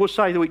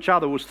to each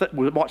other,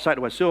 we might say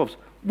to ourselves,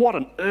 what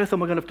on earth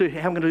am I going to do?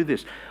 How am I going to do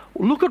this?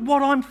 Look at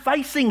what I'm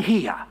facing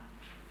here.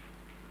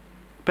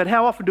 But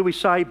how often do we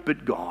say,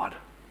 but God?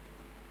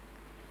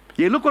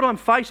 Yeah, look what I'm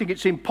facing.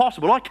 It's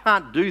impossible. I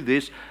can't do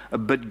this,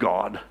 but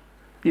God.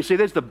 You see,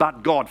 there's the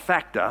but God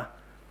factor,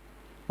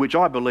 which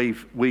I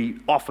believe we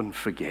often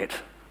forget.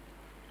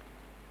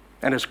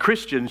 And as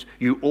Christians,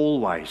 you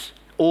always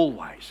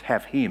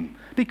have Him.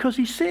 Because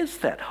He says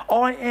that.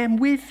 I am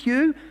with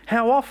you.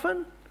 How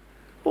often?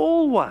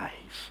 Always.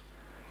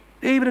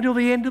 Even until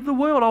the end of the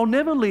world. I'll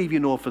never leave you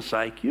nor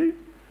forsake you.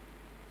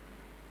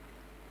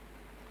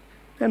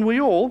 And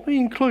we all, me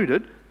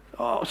included,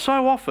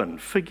 so often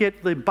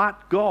forget the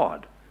but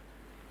God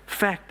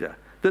factor.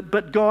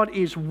 But God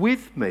is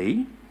with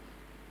me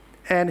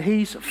and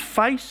He's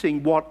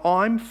facing what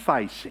I'm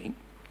facing.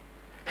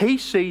 He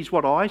sees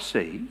what I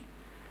see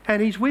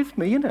and He's with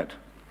me in it.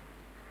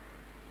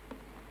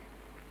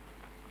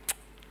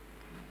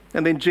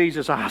 And then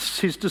Jesus asks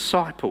His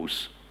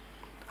disciples,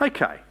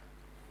 okay,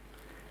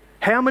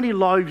 how many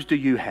loaves do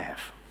you have?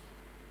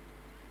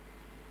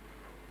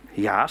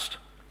 He asked,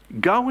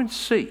 go and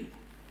see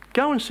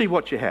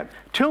what you have.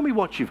 Tell me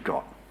what you've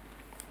got.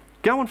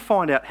 Go and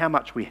find out how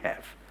much we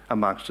have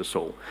amongst us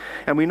all.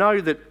 And we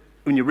know that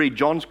when you read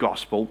John's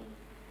Gospel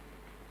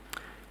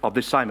of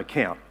this same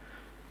account,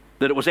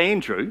 that it was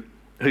Andrew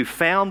who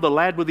found the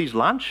lad with his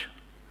lunch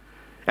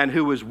and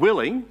who was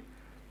willing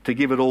to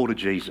give it all to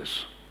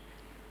Jesus.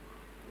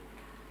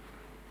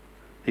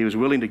 He was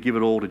willing to give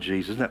it all to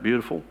Jesus. Isn't that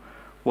beautiful?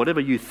 Whatever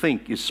you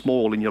think is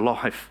small in your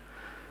life,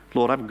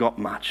 Lord, I haven't got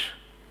much,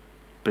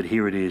 but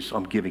here it is.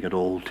 I'm giving it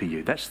all to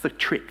you. That's the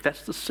trick.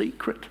 That's the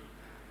secret.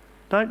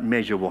 Don't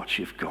measure what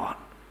you've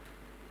got.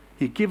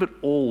 You give it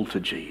all to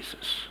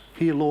Jesus.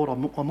 Here, Lord,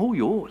 I'm all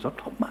yours. I'm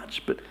not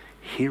much, but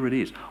here it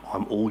is.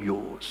 I'm all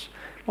yours.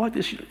 Like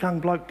this young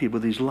bloke did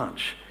with his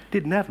lunch.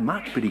 Didn't have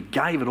much, but he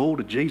gave it all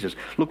to Jesus.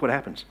 Look what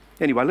happens.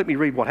 Anyway, let me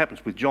read what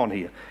happens with John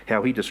here,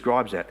 how he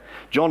describes that.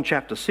 John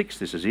chapter 6,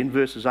 this is in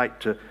verses 8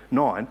 to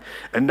 9.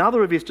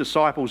 Another of his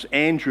disciples,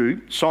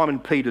 Andrew, Simon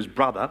Peter's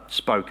brother,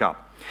 spoke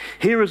up.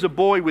 Here is a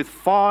boy with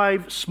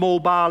 5 small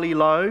barley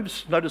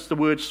loaves. Notice the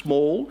word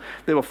small.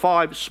 There were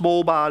 5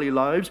 small barley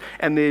loaves,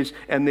 and there's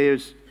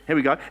here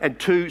we go, and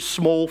 2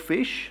 small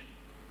fish.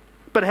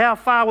 But how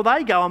far will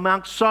they go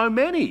amongst so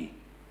many?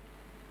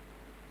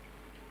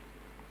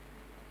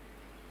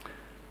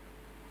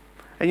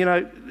 And you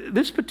know,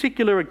 this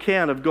particular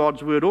account of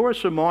God's word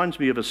always reminds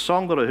me of a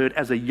song that I heard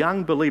as a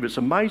young believer. It's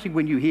amazing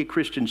when you hear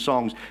Christian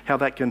songs, how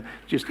that can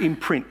just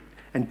imprint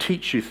and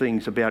teach you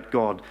things about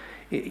God,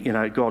 you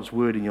know, God's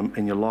word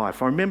in your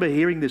life. I remember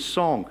hearing this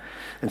song,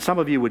 and some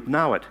of you would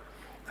know it,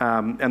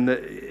 and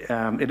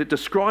it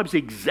describes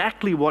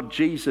exactly what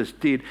Jesus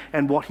did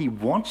and what He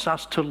wants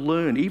us to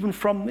learn, even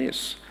from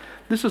this.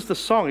 This is the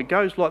song. It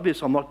goes like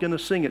this. I'm not going to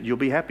sing it. You'll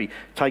be happy.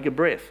 Take a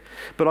breath.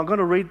 But I'm going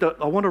to read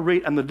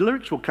and the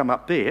lyrics will come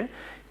up there.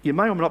 You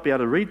may or may not be able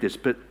to read this,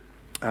 but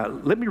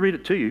let me read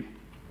it to you.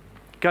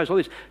 It goes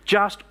like this.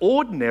 Just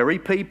ordinary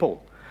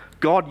people.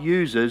 God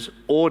uses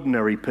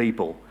ordinary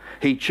people.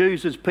 He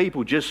chooses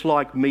people just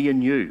like me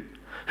and you,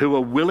 who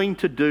are willing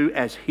to do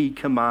as He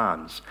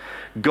commands.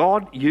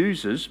 God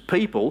uses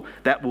people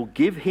that will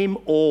give Him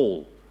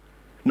all,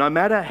 no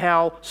matter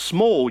how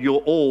small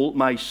your all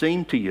may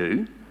seem to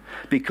you.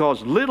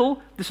 Because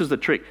little, this is the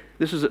trick,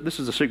 this is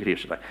the secret here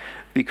today.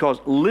 Because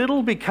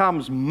little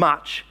becomes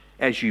much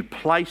as you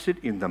place it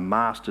in the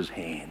Master's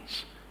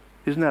hands.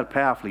 Isn't that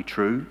powerfully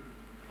true?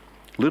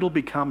 Little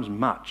becomes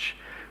much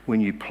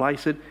when you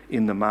place it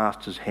in the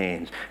Master's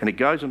hands. And it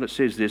goes on, it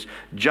says this,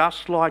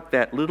 just like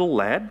that little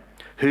lad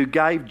who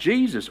gave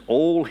Jesus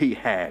all he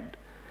had,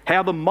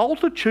 how the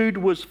multitude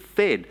was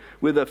fed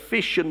with the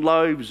fish and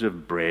loaves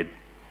of bread.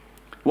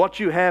 What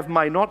you have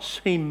may not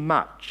seem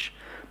much,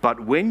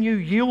 but when you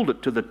yield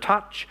it to the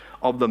touch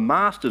of the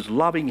Master's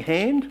loving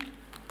hand,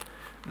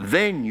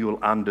 then you'll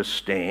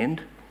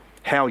understand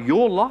how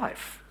your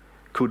life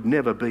could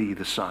never be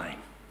the same.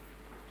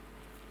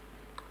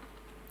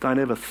 Don't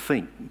ever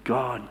think,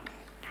 God,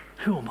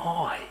 who am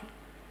I?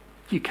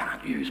 You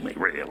can't use me,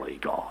 really,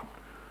 God.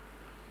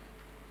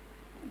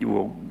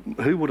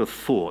 Who would have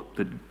thought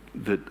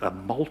that a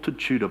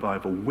multitude of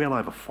well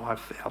over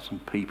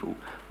 5,000 people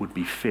would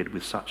be fed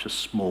with such a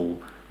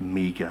small,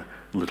 meagre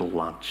little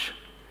lunch?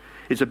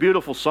 It's a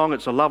beautiful song.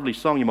 It's a lovely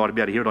song. You might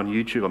be able to hear it on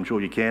YouTube. I'm sure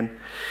you can.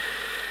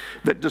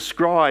 That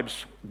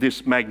describes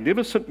this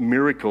magnificent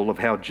miracle of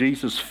how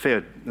Jesus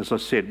fed, as I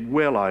said,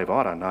 well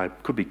over,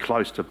 could be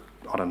close to,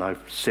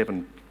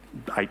 7,000,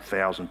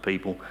 8,000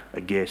 people, I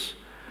guess.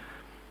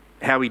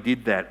 How He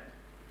did that.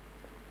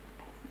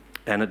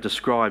 And it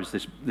describes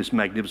this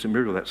magnificent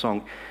miracle, that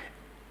song.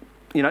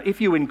 You know,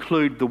 if you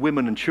include the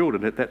women and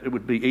children, it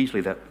would be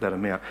easily that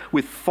amount.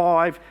 With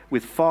five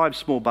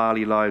small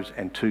barley loaves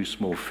and 2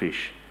 small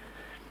fish.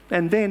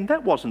 And then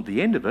that wasn't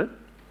the end of it.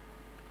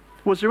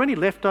 Was there any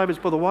leftovers,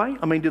 by the way?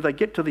 I mean, did they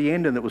get to the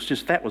end and that was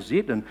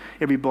it and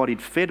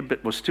everybody'd fed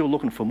but was still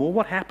looking for more?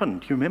 What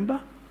happened? Do you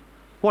remember?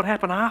 What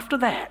happened after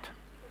that?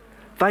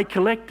 They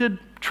collected,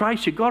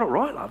 Trace, you got it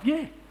right, love,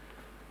 yeah.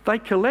 They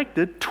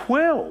collected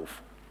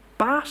 12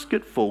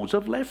 basketfuls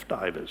of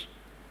leftovers.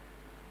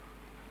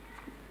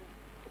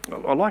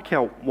 I like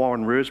how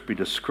Warren Wiersbe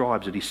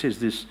describes it. He says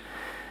this: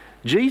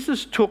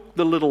 Jesus took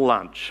the little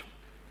lunch,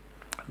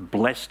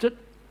 blessed it,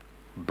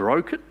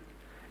 broke it,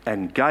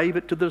 and gave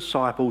it to the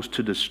disciples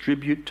to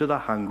distribute to the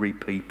hungry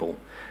people.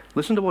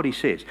 Listen to what he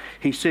says.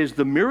 He says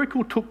the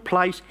miracle took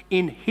place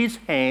in his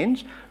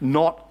hands,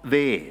 not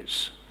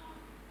theirs.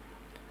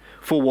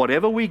 For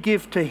whatever we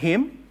give to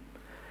him,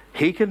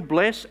 he can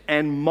bless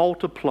and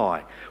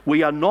multiply.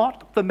 We are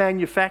not the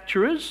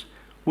manufacturers.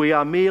 We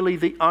are merely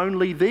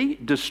the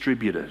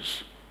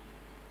distributors.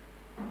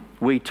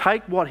 We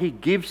take what he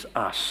gives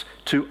us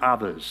to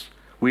others.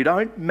 We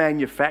don't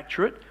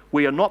manufacture it.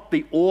 We are not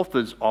the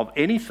authors of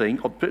anything,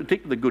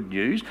 particularly the good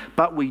news,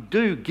 but we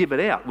do give it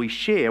out. We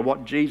share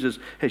what Jesus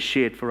has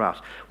shared for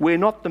us. We're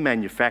not the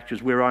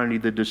manufacturers, we're only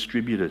the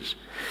distributors.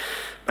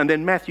 And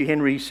then Matthew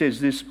Henry says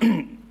this,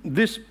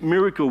 this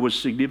miracle was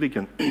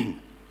significant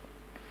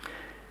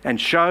and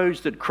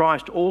shows that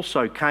Christ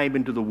also came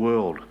into the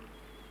world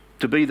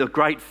to be the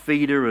great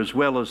feeder as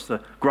well as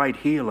the great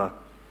healer,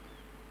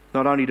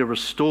 not only to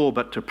restore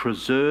but to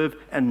preserve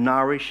and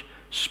nourish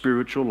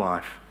spiritual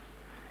life.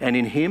 And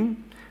in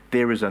him,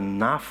 there is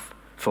enough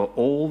for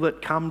all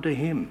that come to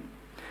him,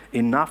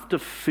 enough to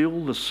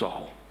fill the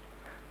soul,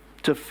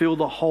 to fill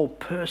the whole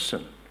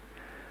person.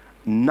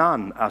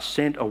 None are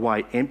sent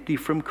away empty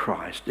from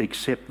Christ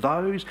except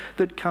those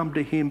that come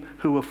to him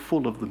who are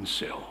full of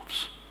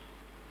themselves.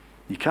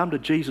 You come to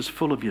Jesus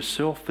full of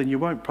yourself, then you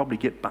won't probably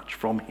get much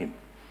from him.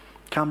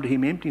 Come to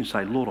him empty and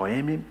say, Lord, I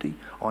am empty.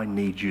 I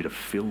need you to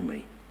fill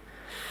me.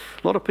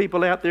 A lot of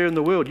people out there in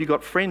the world, you've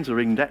got friends who are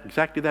in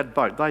exactly that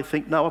boat. They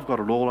think, no, I've got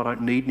it all. I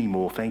don't need any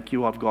more. Thank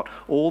you. I've got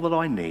all that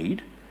I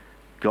need.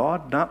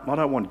 God, no, I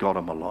don't want God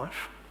in my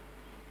life.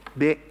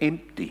 They're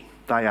empty.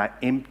 They are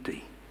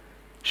empty.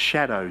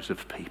 Shadows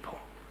of people.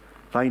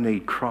 They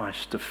need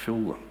Christ to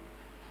fill them.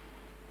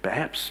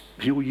 Perhaps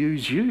he'll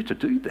use you to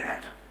do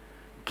that.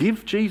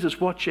 Give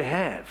Jesus what you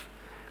have.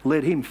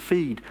 Let him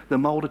feed the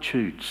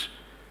multitudes.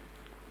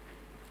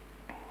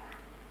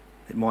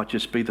 It might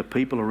just be the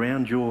people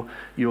around your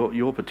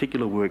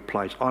particular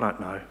workplace. I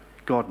don't know.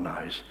 God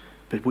knows.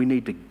 But we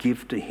need to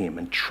give to him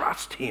and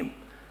trust him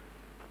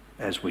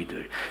as we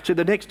do. So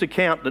the next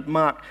account that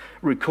Mark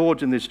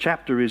records in this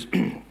chapter is,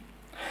 and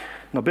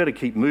I better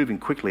keep moving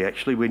quickly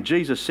actually, when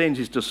Jesus sends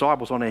his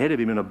disciples on ahead of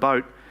him in a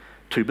boat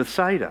to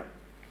Bethsaida.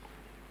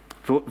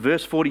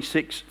 Verse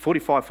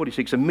 45,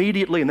 46,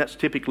 immediately, and that's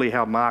typically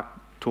how Mark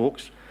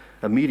talks,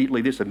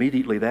 immediately this,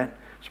 immediately that.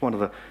 It's one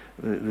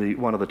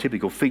of the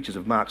typical features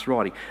of Mark's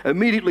writing.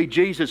 Immediately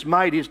Jesus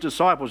made his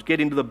disciples get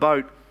into the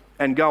boat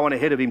and go on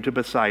ahead of him to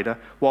Bethsaida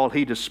while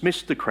he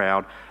dismissed the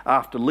crowd.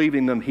 After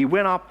leaving them, he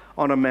went up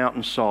on a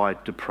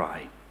mountainside to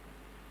pray.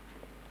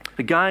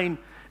 Again,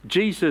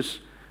 Jesus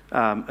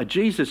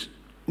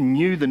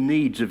knew the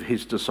needs of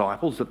his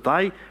disciples, that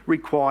they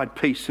required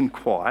peace and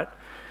quiet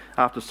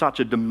after such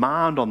a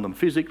demand on them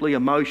physically,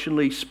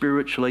 emotionally,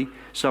 spiritually,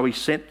 so he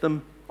sent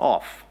them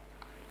off.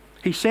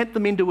 He sent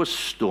them into a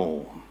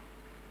storm.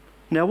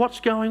 Now, what's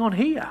going on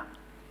here?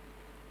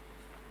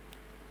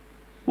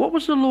 What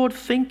was the Lord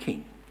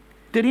thinking?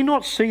 Did he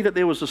not see that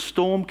there was a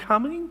storm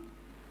coming?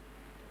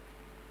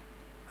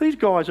 These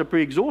guys are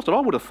pretty exhausted. I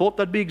would have thought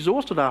they'd be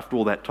exhausted after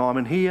all that time.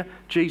 And here,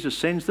 Jesus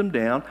sends them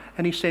down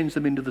and he sends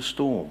them into the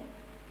storm.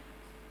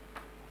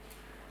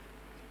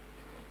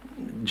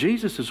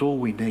 Jesus is all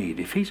we need.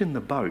 If he's in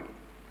the boat,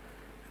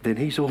 then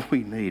he's all we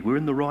need. We're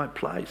in the right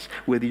place,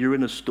 whether you're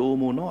in a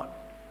storm or not.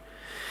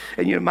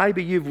 And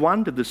maybe you've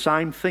wondered the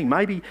same thing.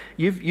 Maybe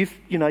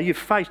you've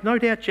faced, no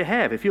doubt you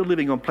have. If you're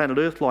living on planet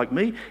Earth like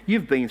me,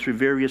 you've been through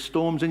various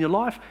storms in your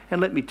life. And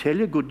let me tell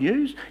you, good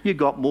news, you've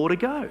got more to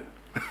go.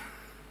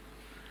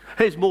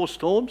 There's more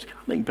storms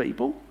coming,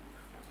 people.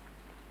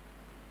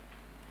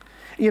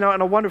 And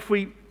I wonder if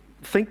we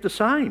think the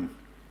same.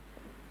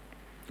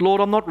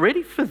 Lord, I'm not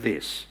ready for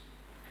this.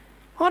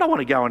 I don't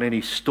want to go on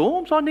any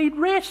storms. I need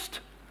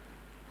rest.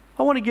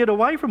 I want to get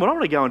away from it. I don't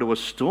want to go into a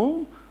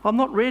storm. I'm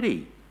not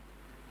ready.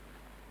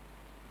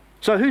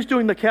 So who's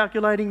doing the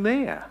calculating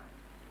there?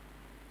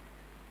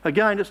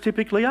 Again, it's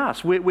typically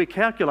us. We're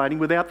calculating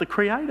without the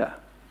Creator.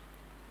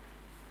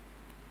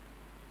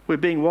 We're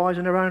being wise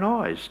in our own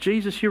eyes.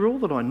 Jesus, you're all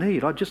that I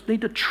need. I just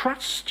need to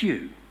trust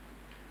you.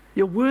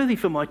 You're worthy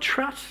for my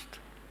trust.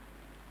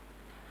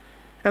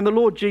 And the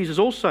Lord Jesus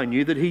also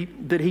knew that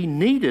he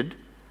needed,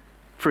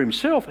 for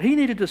himself, he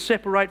needed to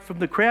separate from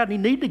the crowd and he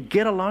needed to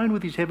get alone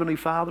with his Heavenly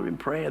Father in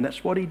prayer, and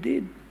that's what he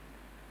did.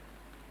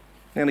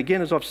 And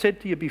again, as I've said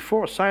to you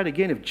before, I say it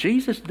again, if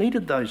Jesus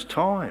needed those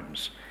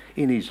times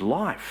in his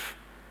life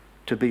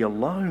to be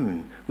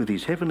alone with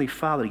his Heavenly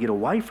Father, to get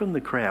away from the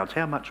crowds,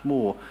 how much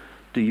more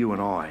do you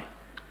and I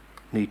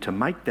need to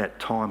make that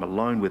time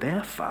alone with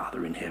our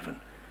Father in heaven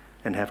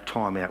and have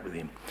time out with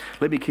him?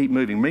 Let me keep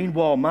moving.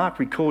 Meanwhile, Mark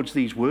records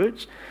these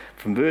words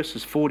from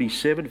verses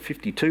 47 to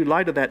 52.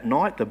 Later that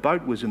night, the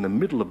boat was in the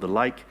middle of the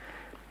lake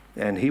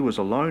and he was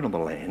alone on the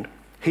land.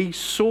 He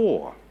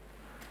saw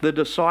the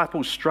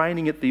disciples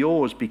straining at the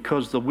oars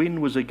because the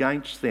wind was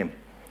against them.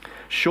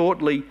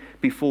 Shortly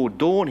before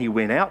dawn, he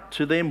went out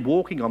to them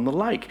walking on the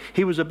lake.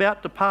 He was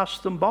about to pass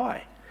them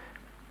by.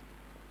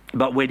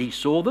 But when they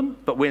saw him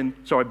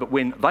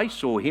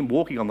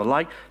walking on the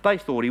lake, they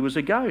thought he was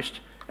a ghost,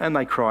 and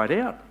they cried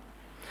out.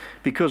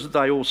 Because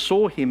they all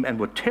saw him and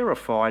were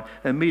terrified,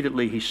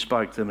 immediately he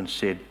spoke to them and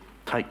said,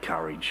 "Take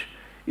courage,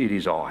 it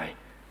is I,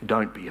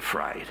 don't be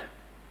afraid."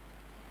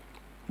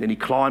 Then he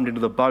climbed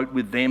into the boat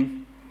with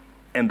them,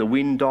 and the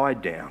wind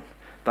died down.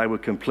 They were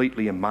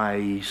completely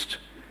amazed.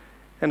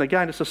 And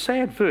again, it's a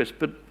sad verse,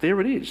 but there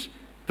it is.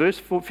 Verse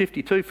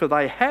 52, for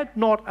they had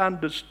not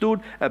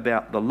understood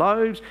about the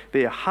loaves,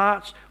 their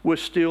hearts were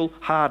still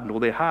hardened, or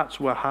their hearts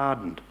were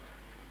hardened.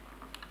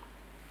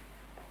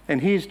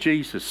 And here's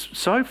Jesus,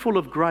 so full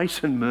of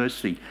grace and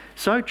mercy,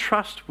 so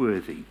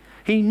trustworthy.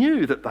 He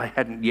knew that they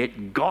hadn't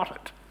yet got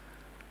it.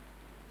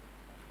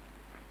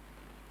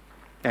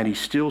 And he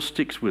still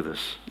sticks with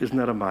us. Isn't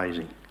that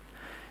amazing?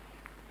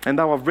 And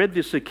though I've read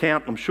this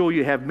account, I'm sure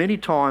you have many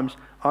times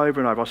over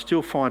and over, I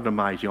still find it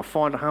amazing. I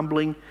find it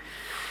humbling,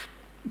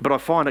 but I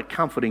find it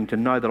comforting to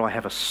know that I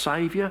have a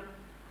Saviour.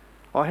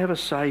 I have a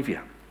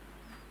Saviour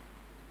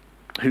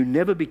who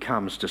never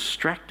becomes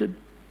distracted,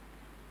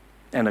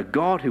 and a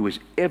God who is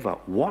ever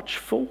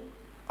watchful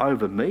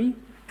over me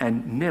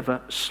and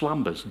never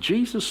slumbers.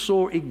 Jesus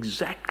saw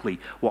exactly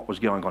what was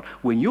going on.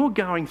 When you're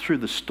going through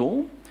the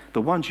storm,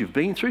 the ones you've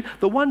been through,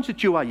 the ones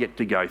that you are yet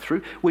to go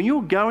through, when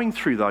you're going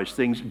through those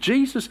things,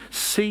 Jesus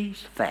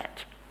sees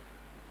that.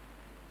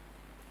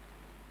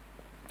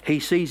 He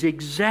sees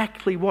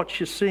exactly what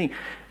you're seeing,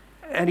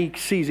 and he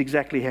sees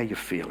exactly how you're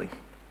feeling.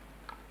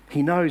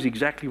 He knows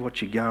exactly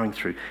what you're going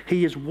through.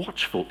 He is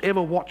watchful,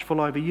 ever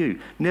watchful over you,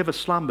 never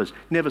slumbers,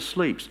 never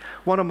sleeps.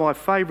 One of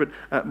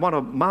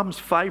Mum's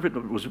favourite,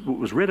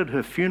 was read at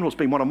her funeral, it's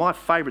been one of my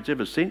favourites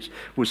ever since,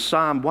 was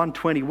Psalm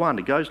 121.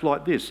 It goes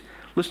like this.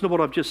 Listen to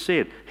what I've just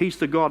said. He's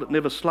the God that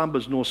never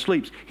slumbers nor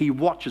sleeps. He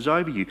watches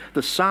over you.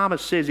 The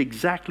psalmist says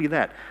exactly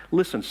that.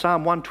 Listen,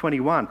 Psalm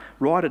 121,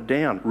 write it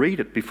down, read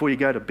it before you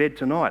go to bed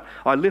tonight.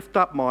 I lift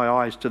up my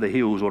eyes to the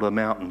hills or the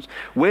mountains.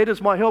 Where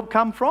does my help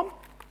come from?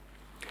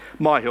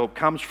 My help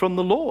comes from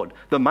the Lord,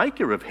 the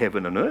maker of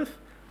heaven and earth.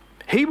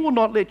 He will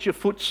not let your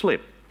foot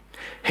slip.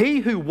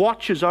 He who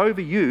watches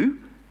over you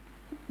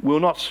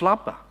will not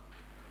slumber.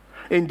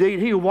 Indeed,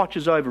 he who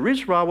watches over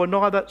Israel will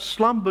neither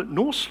slumber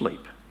nor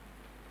sleep.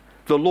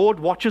 The Lord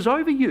watches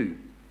over you.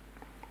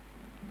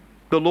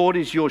 The Lord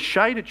is your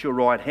shade at your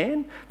right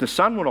hand. The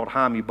sun will not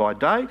harm you by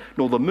day,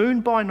 nor the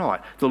moon by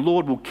night. The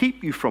Lord will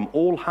keep you from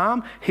all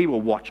harm. He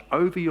will watch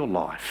over your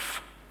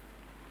life.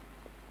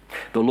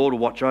 The Lord will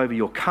watch over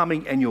your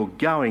coming and your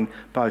going,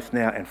 both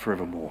now and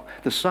forevermore.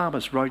 The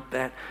psalmist wrote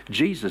that.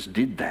 Jesus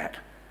did that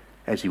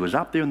as he was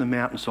up there on the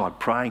mountainside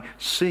praying,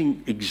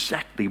 seeing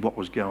exactly what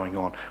was going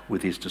on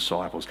with his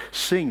disciples,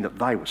 seeing that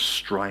they were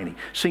straining,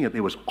 seeing that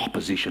there was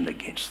opposition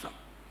against them.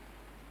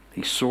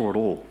 He saw it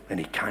all and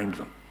he came to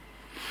them.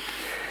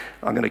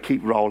 I'm going to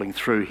keep rolling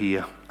through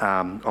here.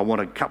 I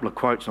want a couple of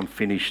quotes. I'm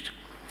finished.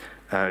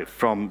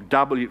 From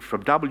W.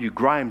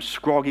 Graham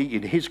Scroggie,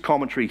 in his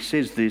commentary,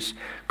 says this: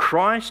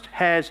 Christ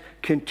has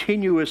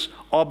continuous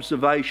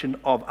observation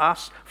of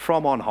us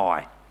from on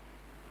high.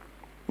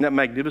 Isn't that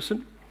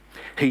magnificent?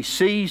 He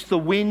sees the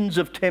winds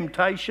of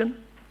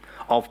temptation,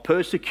 of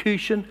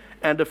persecution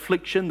and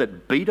affliction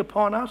that beat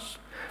upon us,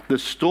 the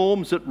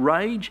storms that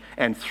rage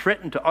and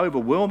threaten to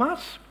overwhelm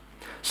us.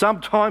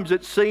 Sometimes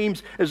it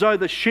seems as though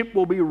the ship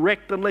will be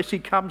wrecked unless he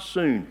comes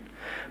soon.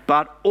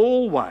 But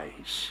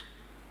always,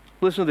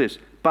 listen to this,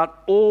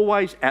 but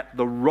always at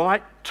the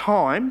right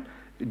time,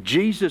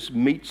 Jesus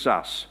meets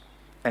us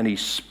and he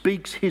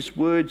speaks his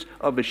words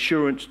of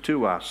assurance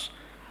to us.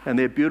 And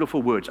they're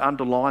beautiful words.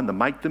 Underline them,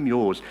 make them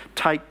yours.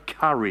 Take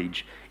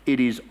courage.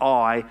 It is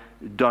I,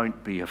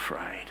 don't be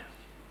afraid.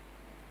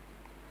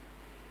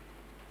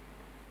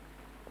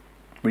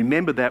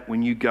 Remember that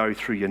when you go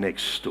through your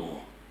next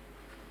storm.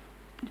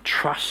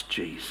 Trust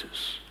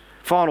Jesus.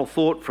 Final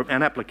thought from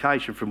an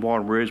application from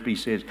Warren Wiersbe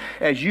says,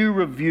 as you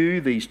review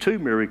these two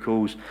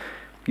miracles,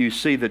 you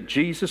see that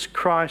Jesus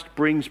Christ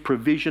brings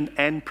provision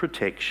and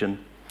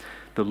protection.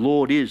 The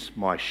Lord is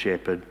my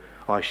shepherd.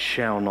 I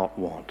shall not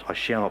want. I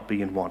shall not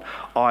be in want.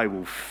 I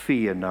will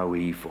fear no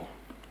evil.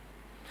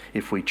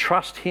 If we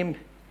trust him,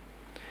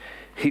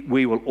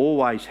 we will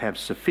always have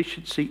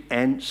sufficiency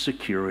and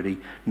security,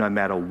 no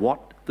matter what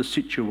the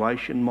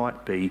situation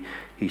might be.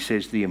 He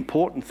says the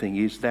important thing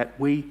is that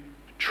we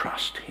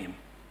trust him.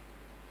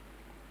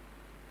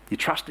 You're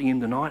trusting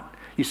him tonight?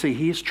 You see,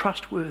 he is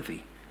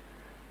trustworthy.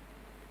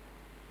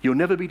 You'll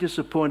never be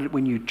disappointed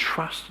when you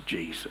trust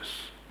Jesus.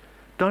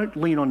 Don't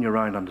lean on your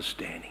own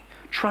understanding.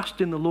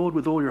 Trust in the Lord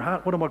with all your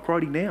heart. What am I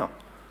quoting now?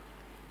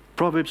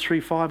 Proverbs 3,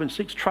 5 and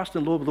 6. Trust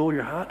in the Lord with all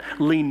your heart.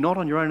 Lean not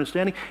on your own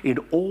understanding. In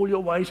all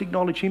your ways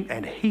acknowledge him,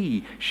 and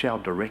he shall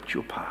direct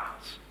your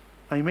paths.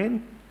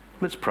 Amen?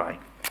 Let's pray.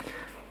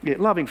 Yeah,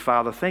 loving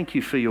Father, thank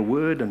you for your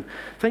word, and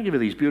thank you for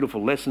these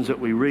beautiful lessons that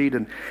we read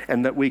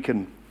and that we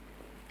can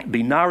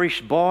be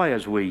nourished by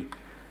as we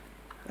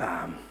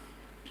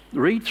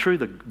read through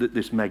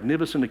this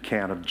magnificent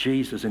account of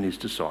Jesus and his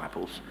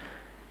disciples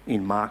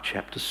in Mark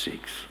chapter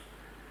 6.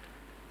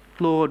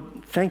 Lord,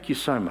 thank you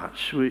so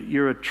much.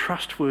 You're a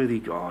trustworthy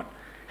God.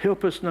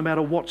 Help us no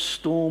matter what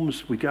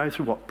storms we go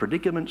through, what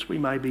predicaments we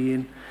may be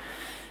in.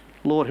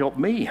 Lord, help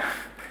me.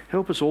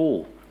 Help us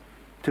all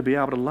to be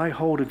able to lay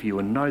hold of you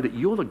and know that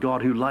you're the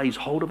God who lays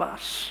hold of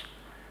us.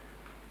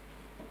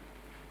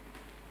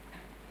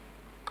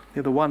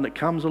 You're the one that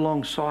comes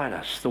alongside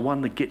us, the one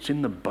that gets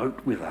in the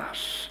boat with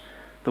us,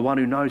 the one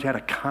who knows how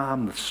to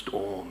calm the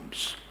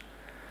storms,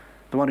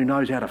 the one who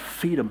knows how to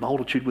feed a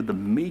multitude with the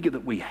meagre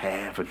that we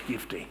have of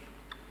gifting.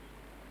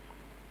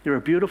 You're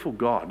a beautiful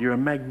God. You're a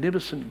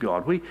magnificent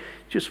God. We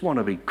just want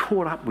to be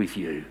caught up with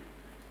you.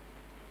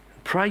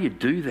 Pray you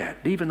do that,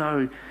 even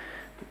though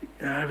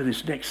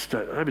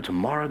over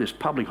tomorrow, this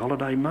public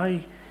holiday,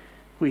 may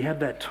we have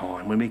that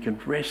time when we can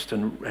rest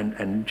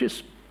and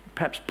just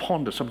perhaps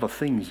ponder some of the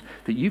things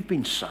that you've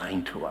been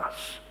saying to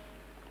us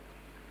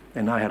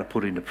and know how to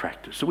put into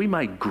practice. So we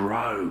may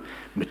grow,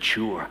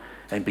 mature,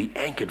 and be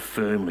anchored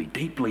firmly,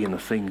 deeply in the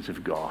things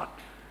of God.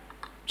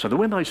 So that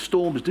when those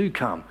storms do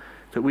come,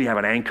 that we have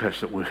an anchor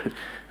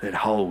that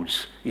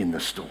holds in the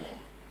storm.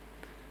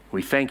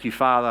 We thank you,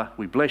 Father.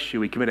 We bless you.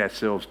 We commit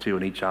ourselves to you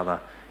and each other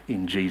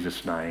in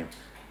Jesus' name.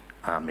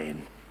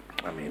 Amen.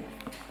 Amen.